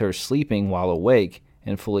sees her sleeping while awake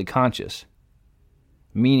and fully conscious,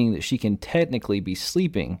 meaning that she can technically be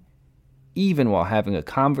sleeping even while having a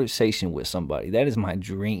conversation with somebody. That is my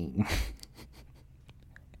dream.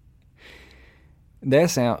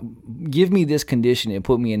 Give me this condition and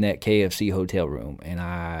put me in that KFC hotel room, and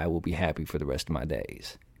I will be happy for the rest of my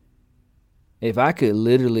days. If I could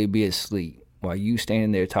literally be asleep while you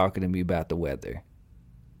standing there talking to me about the weather,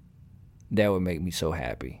 that would make me so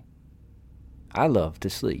happy. I love to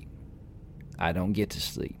sleep. I don't get to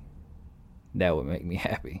sleep. That would make me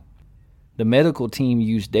happy. The medical team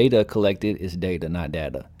used data collected as data, not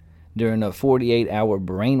data, during a 48-hour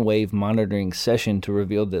brainwave monitoring session to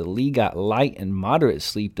reveal that Lee got light and moderate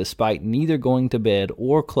sleep despite neither going to bed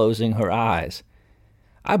or closing her eyes.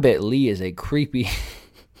 I bet Lee is a creepy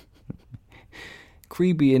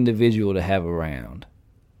creepy individual to have around.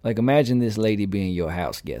 Like, imagine this lady being your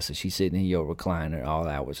house guest and she's sitting in your recliner all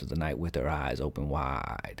hours of the night with her eyes open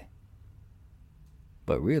wide.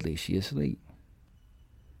 But really, she asleep.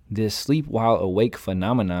 This sleep while awake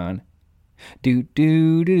phenomenon.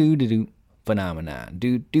 Do-do-do-do-do-do. Phenomenon.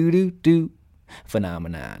 Do-do-do-do.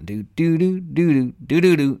 Phenomenon.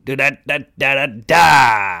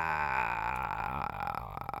 Do-do-do-do-do-do-do-do-da-da-da-da-da.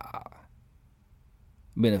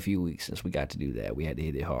 Been a few weeks since we got to do that. We had to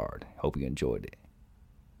hit it hard. Hope you enjoyed it.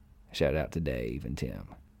 Shout out to Dave and Tim.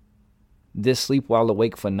 This sleep while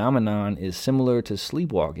awake phenomenon is similar to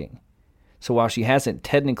sleepwalking. So while she hasn't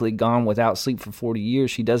technically gone without sleep for 40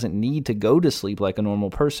 years, she doesn't need to go to sleep like a normal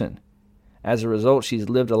person. As a result, she's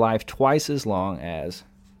lived a life twice as long as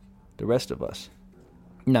the rest of us.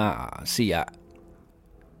 Nah, see,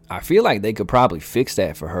 I feel like they could probably fix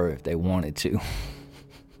that for her if they wanted to.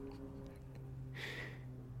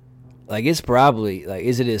 Like, it's probably, like,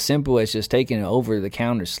 is it as simple as just taking an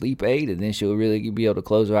over-the-counter sleep aid and then she'll really be able to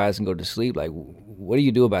close her eyes and go to sleep? Like, what do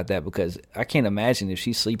you do about that? Because I can't imagine if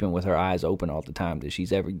she's sleeping with her eyes open all the time that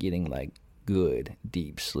she's ever getting, like, good,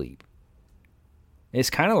 deep sleep. It's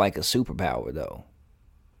kind of like a superpower, though,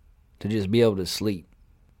 to just be able to sleep.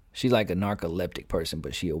 She's like a narcoleptic person,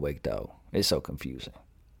 but she awake, though. It's so confusing.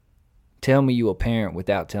 Tell me you a parent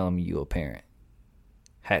without telling me you a parent.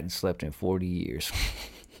 Hadn't slept in 40 years.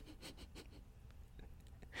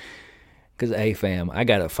 Because, hey, fam, I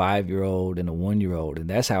got a 5-year-old and a 1-year-old, and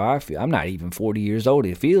that's how I feel. I'm not even 40 years old.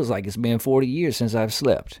 It feels like it's been 40 years since I've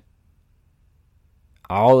slept.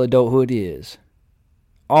 All adulthood is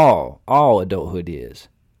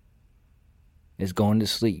going to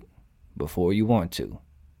sleep before you want to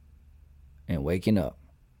and waking up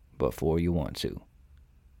before you want to.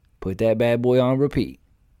 Put that bad boy on repeat,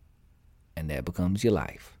 and that becomes your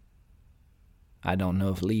life. I don't know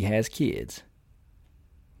if Lee has kids,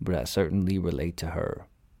 but I certainly relate to her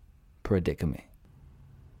predicament.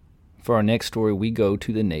 For our next story, we go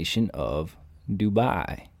to the nation of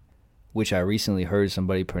Dubai, which I recently heard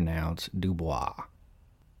somebody pronounce Dubois.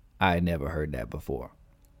 I had never heard that before.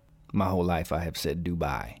 My whole life I have said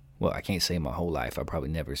Dubai. Well, I can't say my whole life. I probably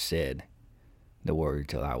never said the word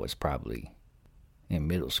till I was probably in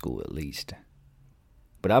middle school at least.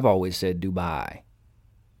 But I've always said Dubai.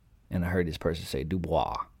 And I heard this person say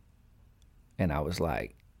Dubois. And I was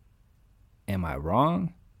like, am I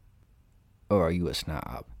wrong? Or are you a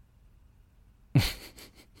snob?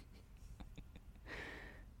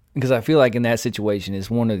 Because I feel like in that situation, it's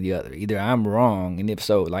one or the other. Either I'm wrong, and if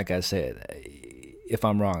so, like I said, if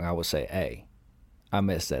I'm wrong, I will say, hey, I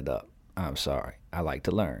messed that up. I'm sorry. I like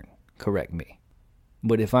to learn. Correct me.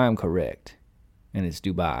 But if I'm correct, and it's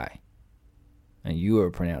Dubai, and you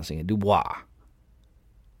are pronouncing it Dubois,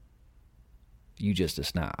 you just a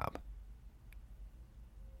snob.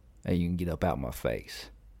 And you can get up out my face.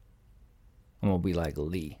 I'm going to be like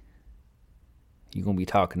Lee. You're going to be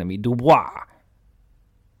talking to me, Dubois.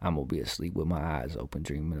 I'm going to be asleep with my eyes open,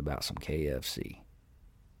 dreaming about some KFC.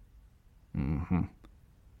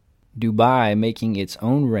 Dubai making its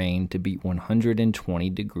own rain to beat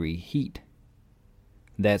 120-degree heat.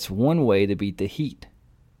 That's one way to beat the heat.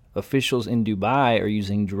 Officials in Dubai are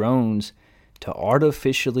using drones to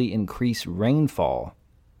artificially increase rainfall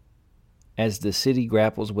as the city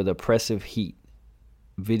grapples with oppressive heat.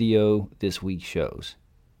 Video this week shows.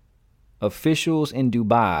 Officials in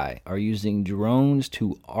Dubai are using drones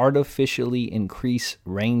to artificially increase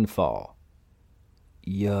rainfall.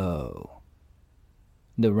 Yo.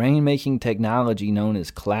 The rain-making technology known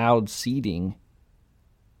as cloud seeding,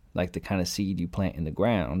 like the kind of seed you plant in the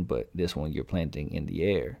ground, but this one you're planting in the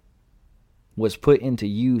air, was put into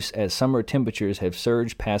use as summer temperatures have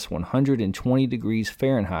surged past 120 degrees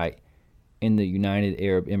Fahrenheit in the United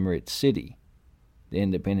Arab Emirates city. The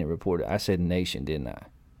Independent reported. I said nation, didn't I?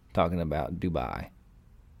 Talking about Dubai.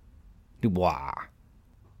 Dubois.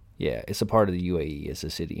 Yeah, it's a part of the UAE. It's a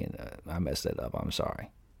city, and I messed that up. I'm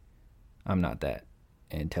sorry. I'm not that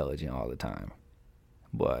intelligent all the time.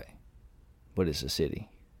 But it's a city.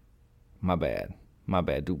 My bad.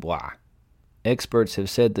 Dubois. Experts have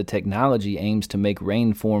said the technology aims to make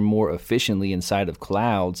rain form more efficiently inside of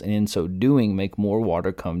clouds, and in so doing make more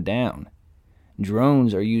water come down.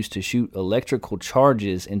 Drones are used to shoot electrical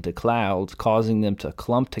charges into clouds, causing them to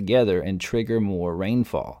clump together and trigger more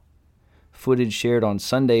rainfall. Footage shared on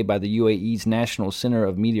Sunday by the UAE's National Center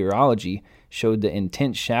of Meteorology showed the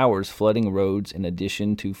intense showers flooding roads in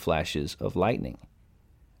addition to flashes of lightning.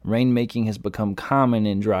 Rainmaking has become common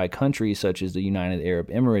in dry countries such as the United Arab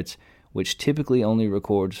Emirates, which typically only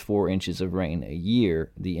records 4 inches of rain a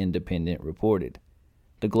year, the Independent reported.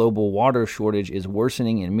 The global water shortage is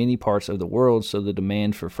worsening in many parts of the world, so the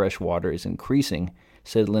demand for fresh water is increasing,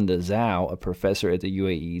 said Linda Zhao, a professor at the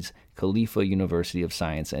UAE's Khalifa University of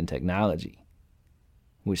Science and Technology,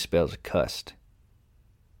 which spells cust,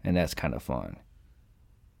 and that's kind of fun.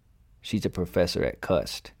 She's a professor at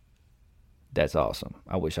Cust. That's awesome.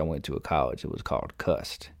 I wish I went to a college that was called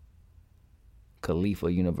Cust.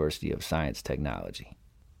 Khalifa University of Science Technology.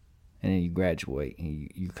 And then you graduate and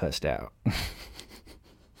you cussed out.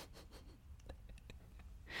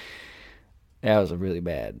 That was a really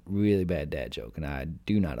bad dad joke, and I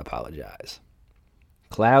do not apologize.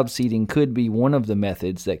 Cloud seeding could be one of the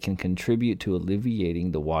methods that can contribute to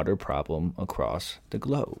alleviating the water problem across the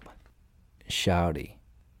globe. Shawty,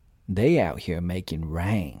 they out here making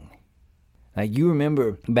rain. Like, you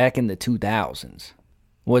remember back in the 2000s,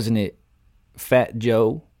 wasn't it Fat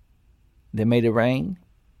Joe that made it rain?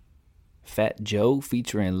 Fat Joe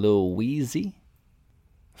featuring Lil Weezy?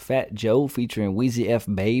 Fat Joe featuring Weezy F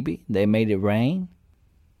Baby, they made it rain.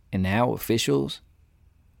 And now officials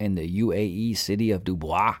in the UAE city of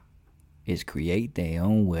Dubai is create their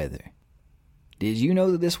own weather. Did you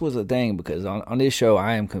know that this was a thing? Because on this show,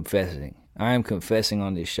 I am confessing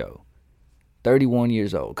on this show. 31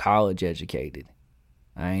 years old, college educated.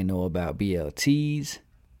 I ain't know about BLTs.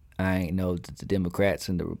 I ain't know that the Democrats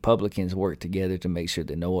and the Republicans worked together to make sure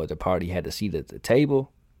that no other party had a seat at the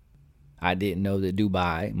table. I didn't know that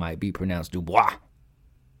Dubai might be pronounced Dubois.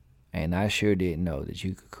 And I sure didn't know that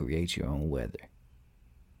you could create your own weather.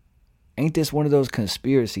 Ain't this one of those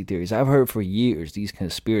conspiracy theories? I've heard for years these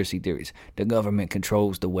conspiracy theories. The government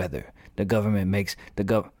controls the weather. The government makes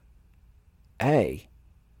the Hey,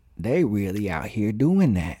 they really out here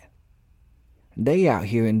doing that. They out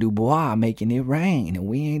here in Dubois making it rain. And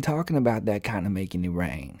we ain't talking about that kind of making it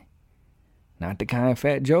rain. Not the kind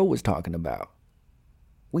Fat Joe was talking about.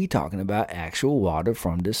 We talking about actual water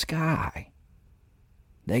from the sky.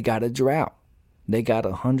 They got a drought. They got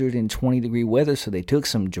 120-degree weather, so they took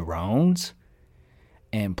some drones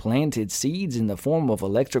and planted seeds in the form of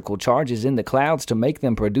electrical charges in the clouds to make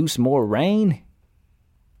them produce more rain.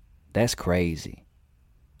 That's crazy.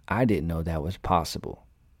 I didn't know that was possible.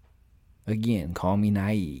 Again, call me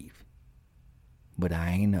naive, but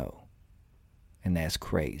I ain't know. And that's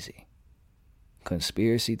crazy.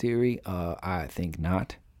 Conspiracy theory? I think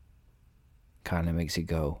not. Kind of makes it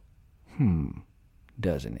go,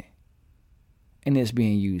 doesn't it? And it's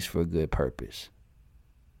being used for a good purpose.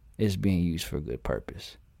 It's being used for a good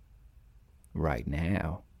purpose. Right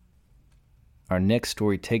now. Our next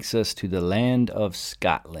story takes us to the land of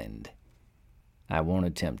Scotland. I won't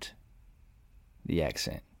attempt the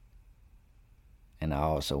accent. And I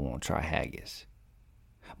also won't try haggis.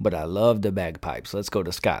 But I love the bagpipes. Let's go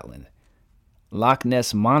to Scotland. Loch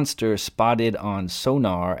Ness Monster spotted on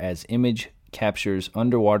sonar as image captures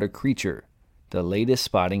underwater creature. The latest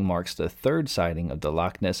spotting marks the third sighting of the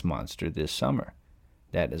Loch Ness Monster this summer.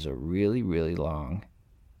 That is a really, really long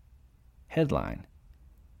headline.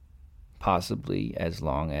 Possibly as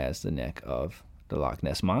long as the neck of the Loch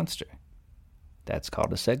Ness Monster. That's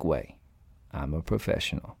called a segue. I'm a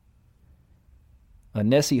professional. A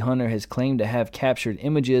Nessie hunter has claimed to have captured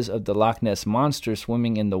images of the Loch Ness Monster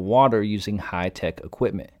swimming in the water using high-tech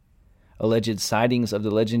equipment. Alleged sightings of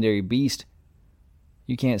the legendary beast.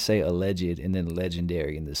 You can't say alleged and then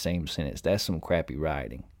legendary in the same sentence. That's some crappy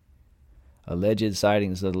writing. Alleged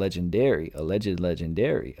sightings of legendary.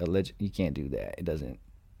 You can't do that. It doesn't.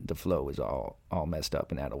 The flow is all messed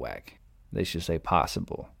up and out of whack. They should say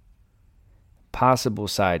possible. Possible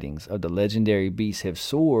sightings of the legendary beast have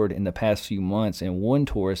soared in the past few months, and one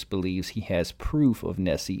tourist believes he has proof of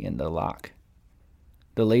Nessie in the loch.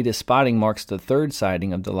 The latest spotting marks the third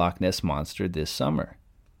sighting of the Loch Ness Monster this summer.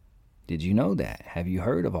 Did you know that? Have you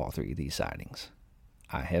heard of all three of these sightings?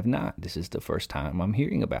 I have not. This is the first time I'm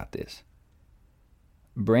hearing about this.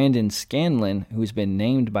 Brandon Scanlon, who's been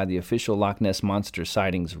named by the official Loch Ness Monster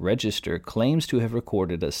Sightings Register, claims to have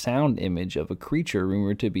recorded a sound image of a creature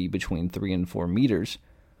rumored to be between 3 and 4 meters,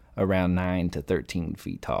 around 9 to 13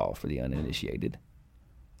 feet tall for the uninitiated,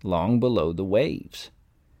 long below the waves.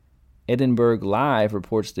 Edinburgh Live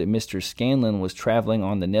reports that Mr. Scanlon was traveling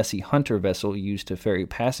on the Nessie Hunter vessel used to ferry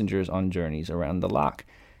passengers on journeys around the loch,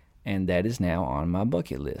 and that is now on my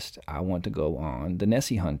bucket list. I want to go on the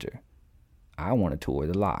Nessie Hunter. I want to tour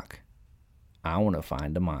the loch. I want to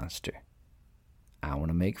find the monster. I want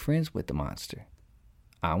to make friends with the monster.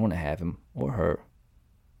 I want to have him or her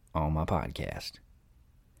on my podcast.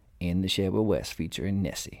 In the Shedwood West featuring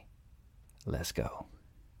Nessie. Let's go.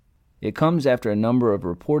 It comes after a number of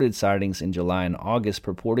reported sightings in July and August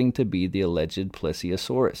purporting to be the alleged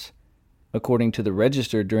Plesiosaurus. According to the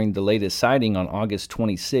Register, during the latest sighting on August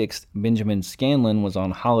 26th, Benjamin Scanlon was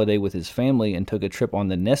on holiday with his family and took a trip on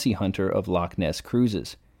the Nessie Hunter of Loch Ness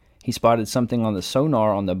Cruises. He spotted something on the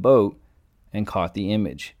sonar on the boat and caught the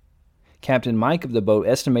image. Captain Mike of the boat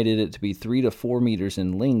estimated it to be 3 to 4 meters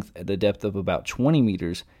in length at a depth of about 20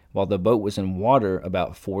 meters, while the boat was in water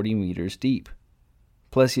about 40 meters deep.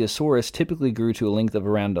 Plesiosaurus typically grew to a length of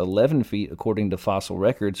around 11 feet according to fossil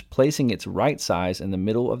records, placing its right size in the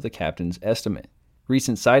middle of the captain's estimate.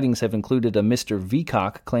 Recent sightings have included a Mr.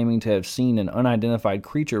 Veacock claiming to have seen an unidentified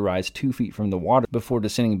creature rise 2 feet from the water before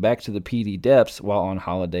descending back to the PD depths while on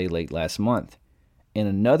holiday late last month. In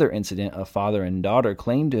another incident, a father and daughter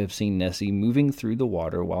claimed to have seen Nessie moving through the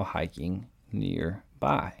water while hiking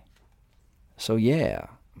nearby. So yeah,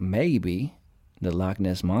 maybe the Loch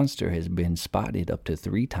Ness Monster has been spotted up to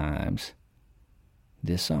 3 times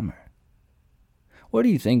this summer. What do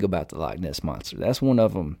you think about the Loch Ness Monster? That's one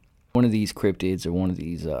of them. One of these cryptids or one of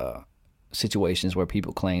these situations where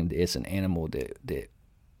people claim that it's an animal that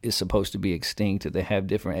is supposed to be extinct, that they have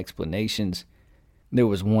different explanations. There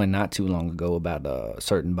was one not too long ago about a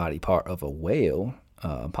certain body part of a whale,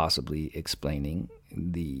 possibly explaining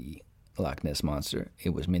the Loch Ness Monster.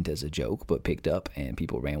 It was meant as a joke, but picked up and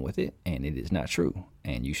people ran with it, and it is not true.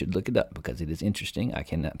 And you should look it up because it is interesting. I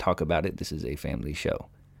cannot talk about it. This is a family show.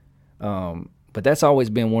 But that's always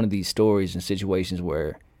been one of these stories and situations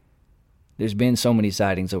where there's been so many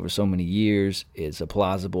sightings over so many years. It's a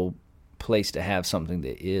plausible place to have something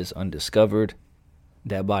that is undiscovered.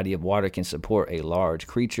 That body of water can support a large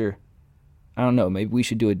creature. I don't know, maybe we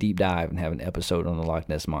should do a deep dive and have an episode on the Loch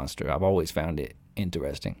Ness Monster. I've always found it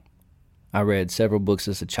interesting. I read several books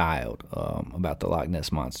as a child about the Loch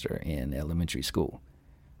Ness Monster in elementary school.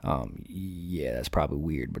 Yeah, that's probably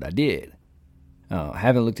weird, but I did. I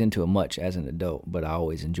haven't looked into it much as an adult, but I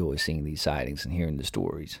always enjoy seeing these sightings and hearing the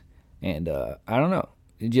stories. And I don't know,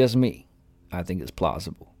 it's just me. I think it's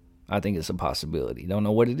plausible. I think it's a possibility. Don't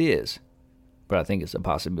know what it is, but I think it's a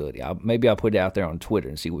possibility. Maybe I'll put it out there on Twitter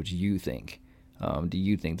and see what you think. Do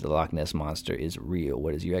you think the Loch Ness Monster is real?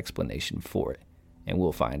 What is your explanation for it? And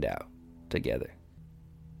we'll find out together.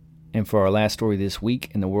 And for our last story this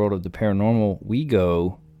week, in the world of the paranormal, we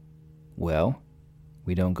don't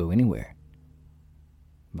go anywhere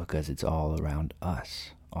because it's all around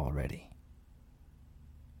us already.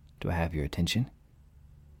 Do I have your attention?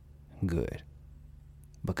 Good.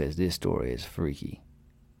 Because this story is freaky.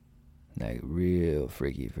 Like real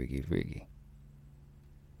freaky.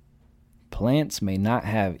 Plants may not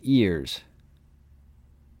have ears.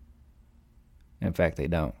 In fact, they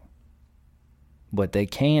don't. But they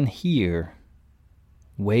can hear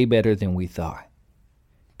way better than we thought.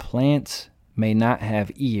 Plants may not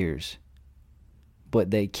have ears,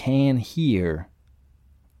 but they can hear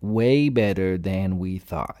way better than we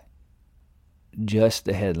thought. Just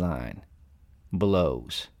the headline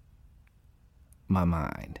blows my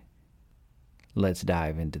mind. Let's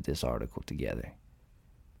dive into this article together.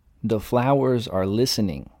 The flowers are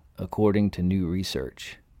listening, according to new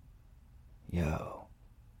research.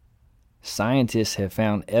 Scientists have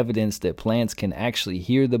found evidence that plants can actually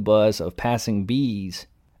hear the buzz of passing bees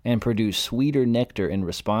and produce sweeter nectar in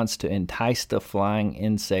response to entice the flying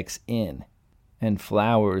insects in. And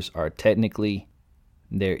flowers are technically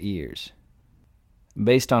their ears.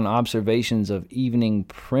 Based on observations of evening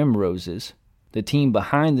primroses, the team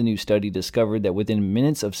behind the new study discovered that within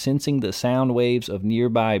minutes of sensing the sound waves of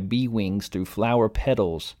nearby bee wings through flower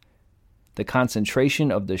petals, the concentration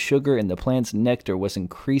of the sugar in the plant's nectar was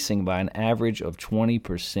increasing by an average of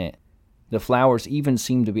 20%. The flowers even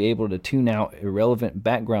seemed to be able to tune out irrelevant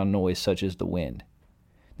background noise such as the wind.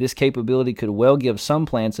 This capability could well give some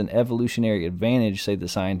plants an evolutionary advantage, say the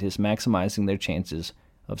scientists, maximizing their chances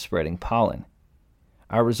of spreading pollen.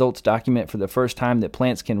 Our results document for the first time that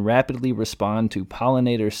plants can rapidly respond to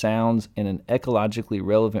pollinator sounds in an ecologically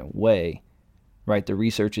relevant way, write the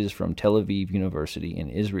researchers from Tel Aviv University in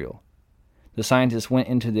Israel. The scientists went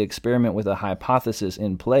into the experiment with a hypothesis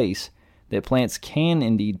in place that plants can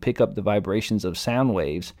indeed pick up the vibrations of sound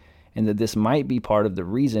waves, and that this might be part of the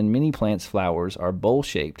reason many plants' flowers are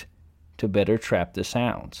bowl-shaped to better trap the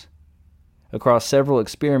sounds. Across several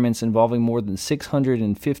experiments involving more than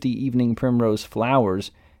 650 evening primrose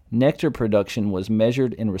flowers, nectar production was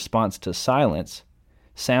measured in response to silence,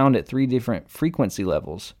 sound at 3 different frequency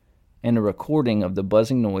levels, and a recording of the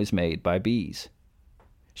buzzing noise made by bees.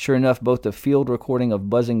 Sure enough, both the field recording of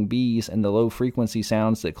buzzing bees and the low-frequency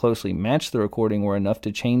sounds that closely matched the recording were enough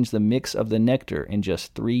to change the mix of the nectar in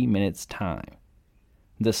just 3 minutes' time.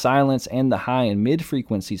 The silence and the high and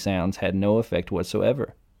mid-frequency sounds had no effect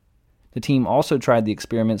whatsoever. The team also tried the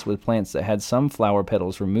experiments with plants that had some flower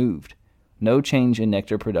petals removed, No change in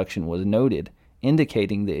nectar production was noted,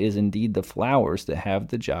 indicating that it is indeed the flowers that have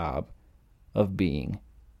the job of being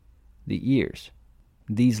the ears.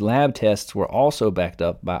 These lab tests were also backed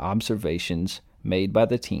up by observations made by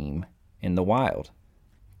the team in the wild.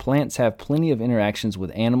 Plants have plenty of interactions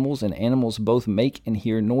with animals, and animals both make and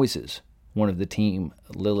hear noises. One of the team,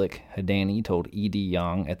 Lilik Hadani, told E.D.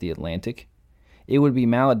 Young at The Atlantic, "It would be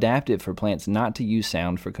maladaptive for plants not to use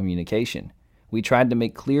sound for communication. We tried to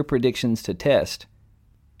make clear predictions to test,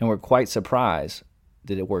 and were quite surprised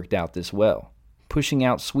that it worked out this well. Pushing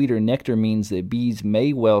out sweeter nectar means that bees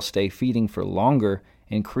may well stay feeding for longer,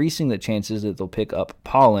 increasing the chances that they'll pick up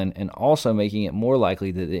pollen and also making it more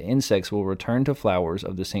likely that the insects will return to flowers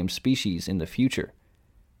of the same species in the future.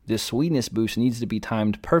 This sweetness boost needs to be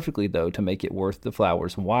timed perfectly, though, to make it worth the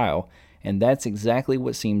flowers' while, and that's exactly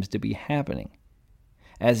what seems to be happening.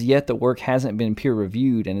 As yet, the work hasn't been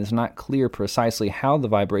peer-reviewed, and it's not clear precisely how the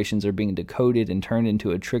vibrations are being decoded and turned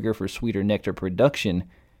into a trigger for sweeter nectar production,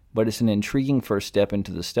 but it's an intriguing first step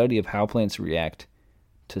into the study of how plants react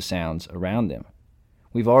to sounds around them.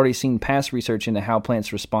 We've already seen past research into how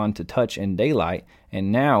plants respond to touch and daylight,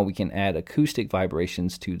 and now we can add acoustic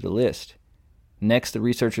vibrations to the list. Next, the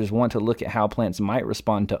researchers want to look at how plants might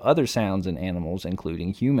respond to other sounds in animals,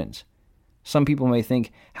 including humans. Some people may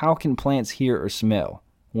think, how can plants hear or smell?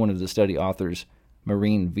 One of the study authors,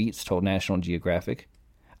 Maureen Viets, told National Geographic.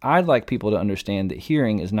 I'd like people to understand that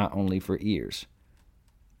hearing is not only for ears.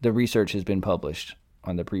 The research has been published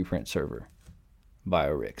on the preprint server,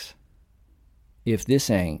 Biorix. If this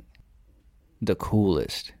ain't the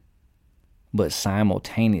coolest, but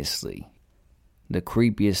simultaneously the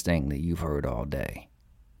creepiest thing that you've heard all day,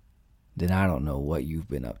 then I don't know what you've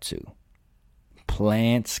been up to.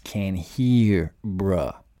 Plants can hear,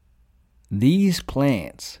 bruh. These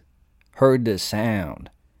plants heard the sound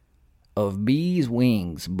of bees'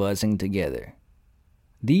 wings buzzing together.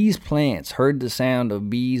 These plants heard the sound of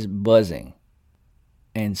bees buzzing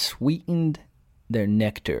and sweetened their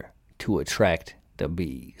nectar to attract the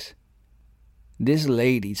bees. This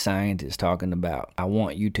lady scientist talking about, I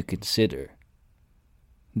want you to consider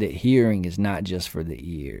that hearing is not just for the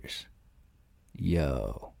ears.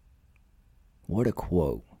 Yo, what a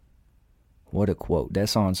quote. What a quote.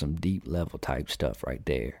 That's on some deep level type stuff right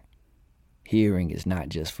there. Hearing is not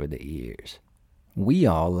just for the ears. We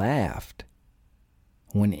all laughed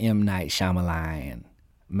when M. Night Shyamalan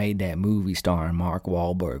made that movie starring Mark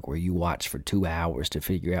Wahlberg where you watch for 2 hours to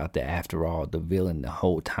figure out that after all, the villain the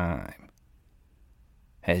whole time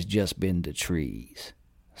has just been the trees.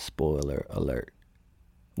 Spoiler alert.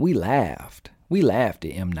 We laughed. We laughed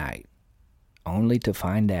at M. Night, only to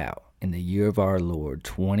find out in the year of our Lord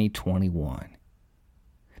 2021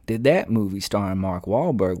 that that movie starring Mark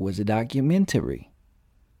Wahlberg was a documentary.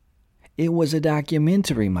 It was a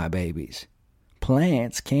documentary, my babies.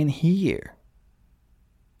 Plants can hear.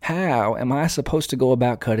 How am I supposed to go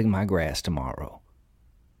about cutting my grass tomorrow?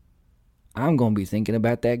 I'm going to be thinking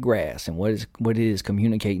about that grass and what it is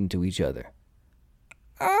communicating to each other.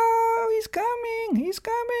 Oh, he's coming.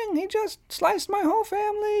 He just sliced my whole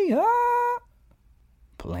family. Ah.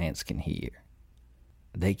 Plants can hear.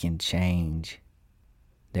 They can change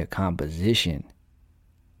their composition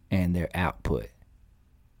and their output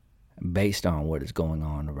based on what is going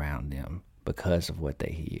on around them because of what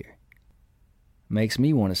they hear. Makes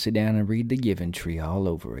me want to sit down and read The Giving Tree all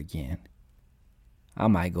over again. I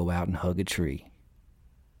might go out and hug a tree.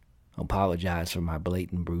 Apologize for my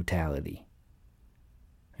blatant brutality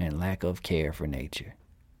and lack of care for nature.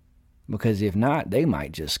 Because if not, they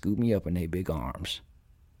might just scoop me up in their big arms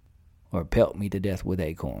or pelt me to death with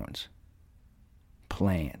acorns.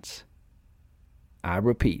 Plants. I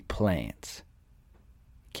repeat, plants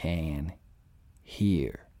can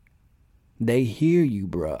hear. They hear you,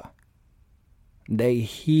 bruh. They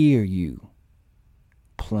hear you.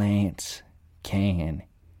 Plants can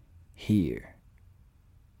hear.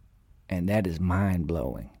 And that is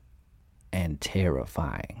mind-blowing and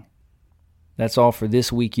terrifying. That's all for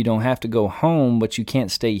this week. You don't have to go home, but you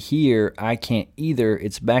can't stay here. I can't either.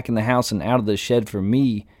 It's back in the house and out of the shed for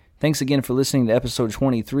me. Thanks again for listening to episode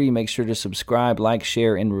 23. Make sure to subscribe, like,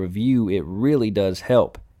 share, and review. It really does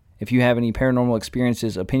help. If you have any paranormal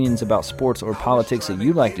experiences, opinions about sports, or politics that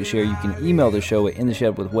you'd like to share, you can email the show at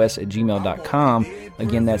intheshedwithwes@gmail.com.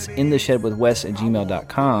 Again, that's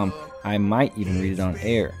intheshedwithwes@gmail.com. I might even read it on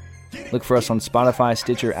air. Look for us on Spotify,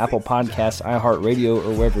 Stitcher, Apple Podcasts, iHeartRadio,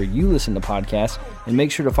 or wherever you listen to podcasts, and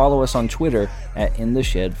make sure to follow us on Twitter at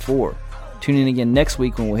InTheShed4. Tune in again next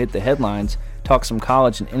week when we'll hit the headlines, talk some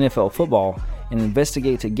college and NFL football, and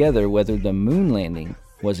investigate together whether the moon landing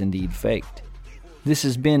was indeed faked. This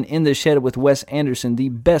has been In the Shed with Wes Anderson, the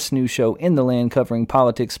best news show in the land covering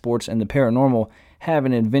politics, sports, and the paranormal. Have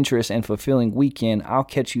an adventurous and fulfilling weekend. I'll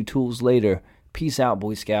catch you tools later. Peace out,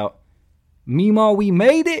 Boy Scout. Meemaw, we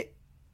made it!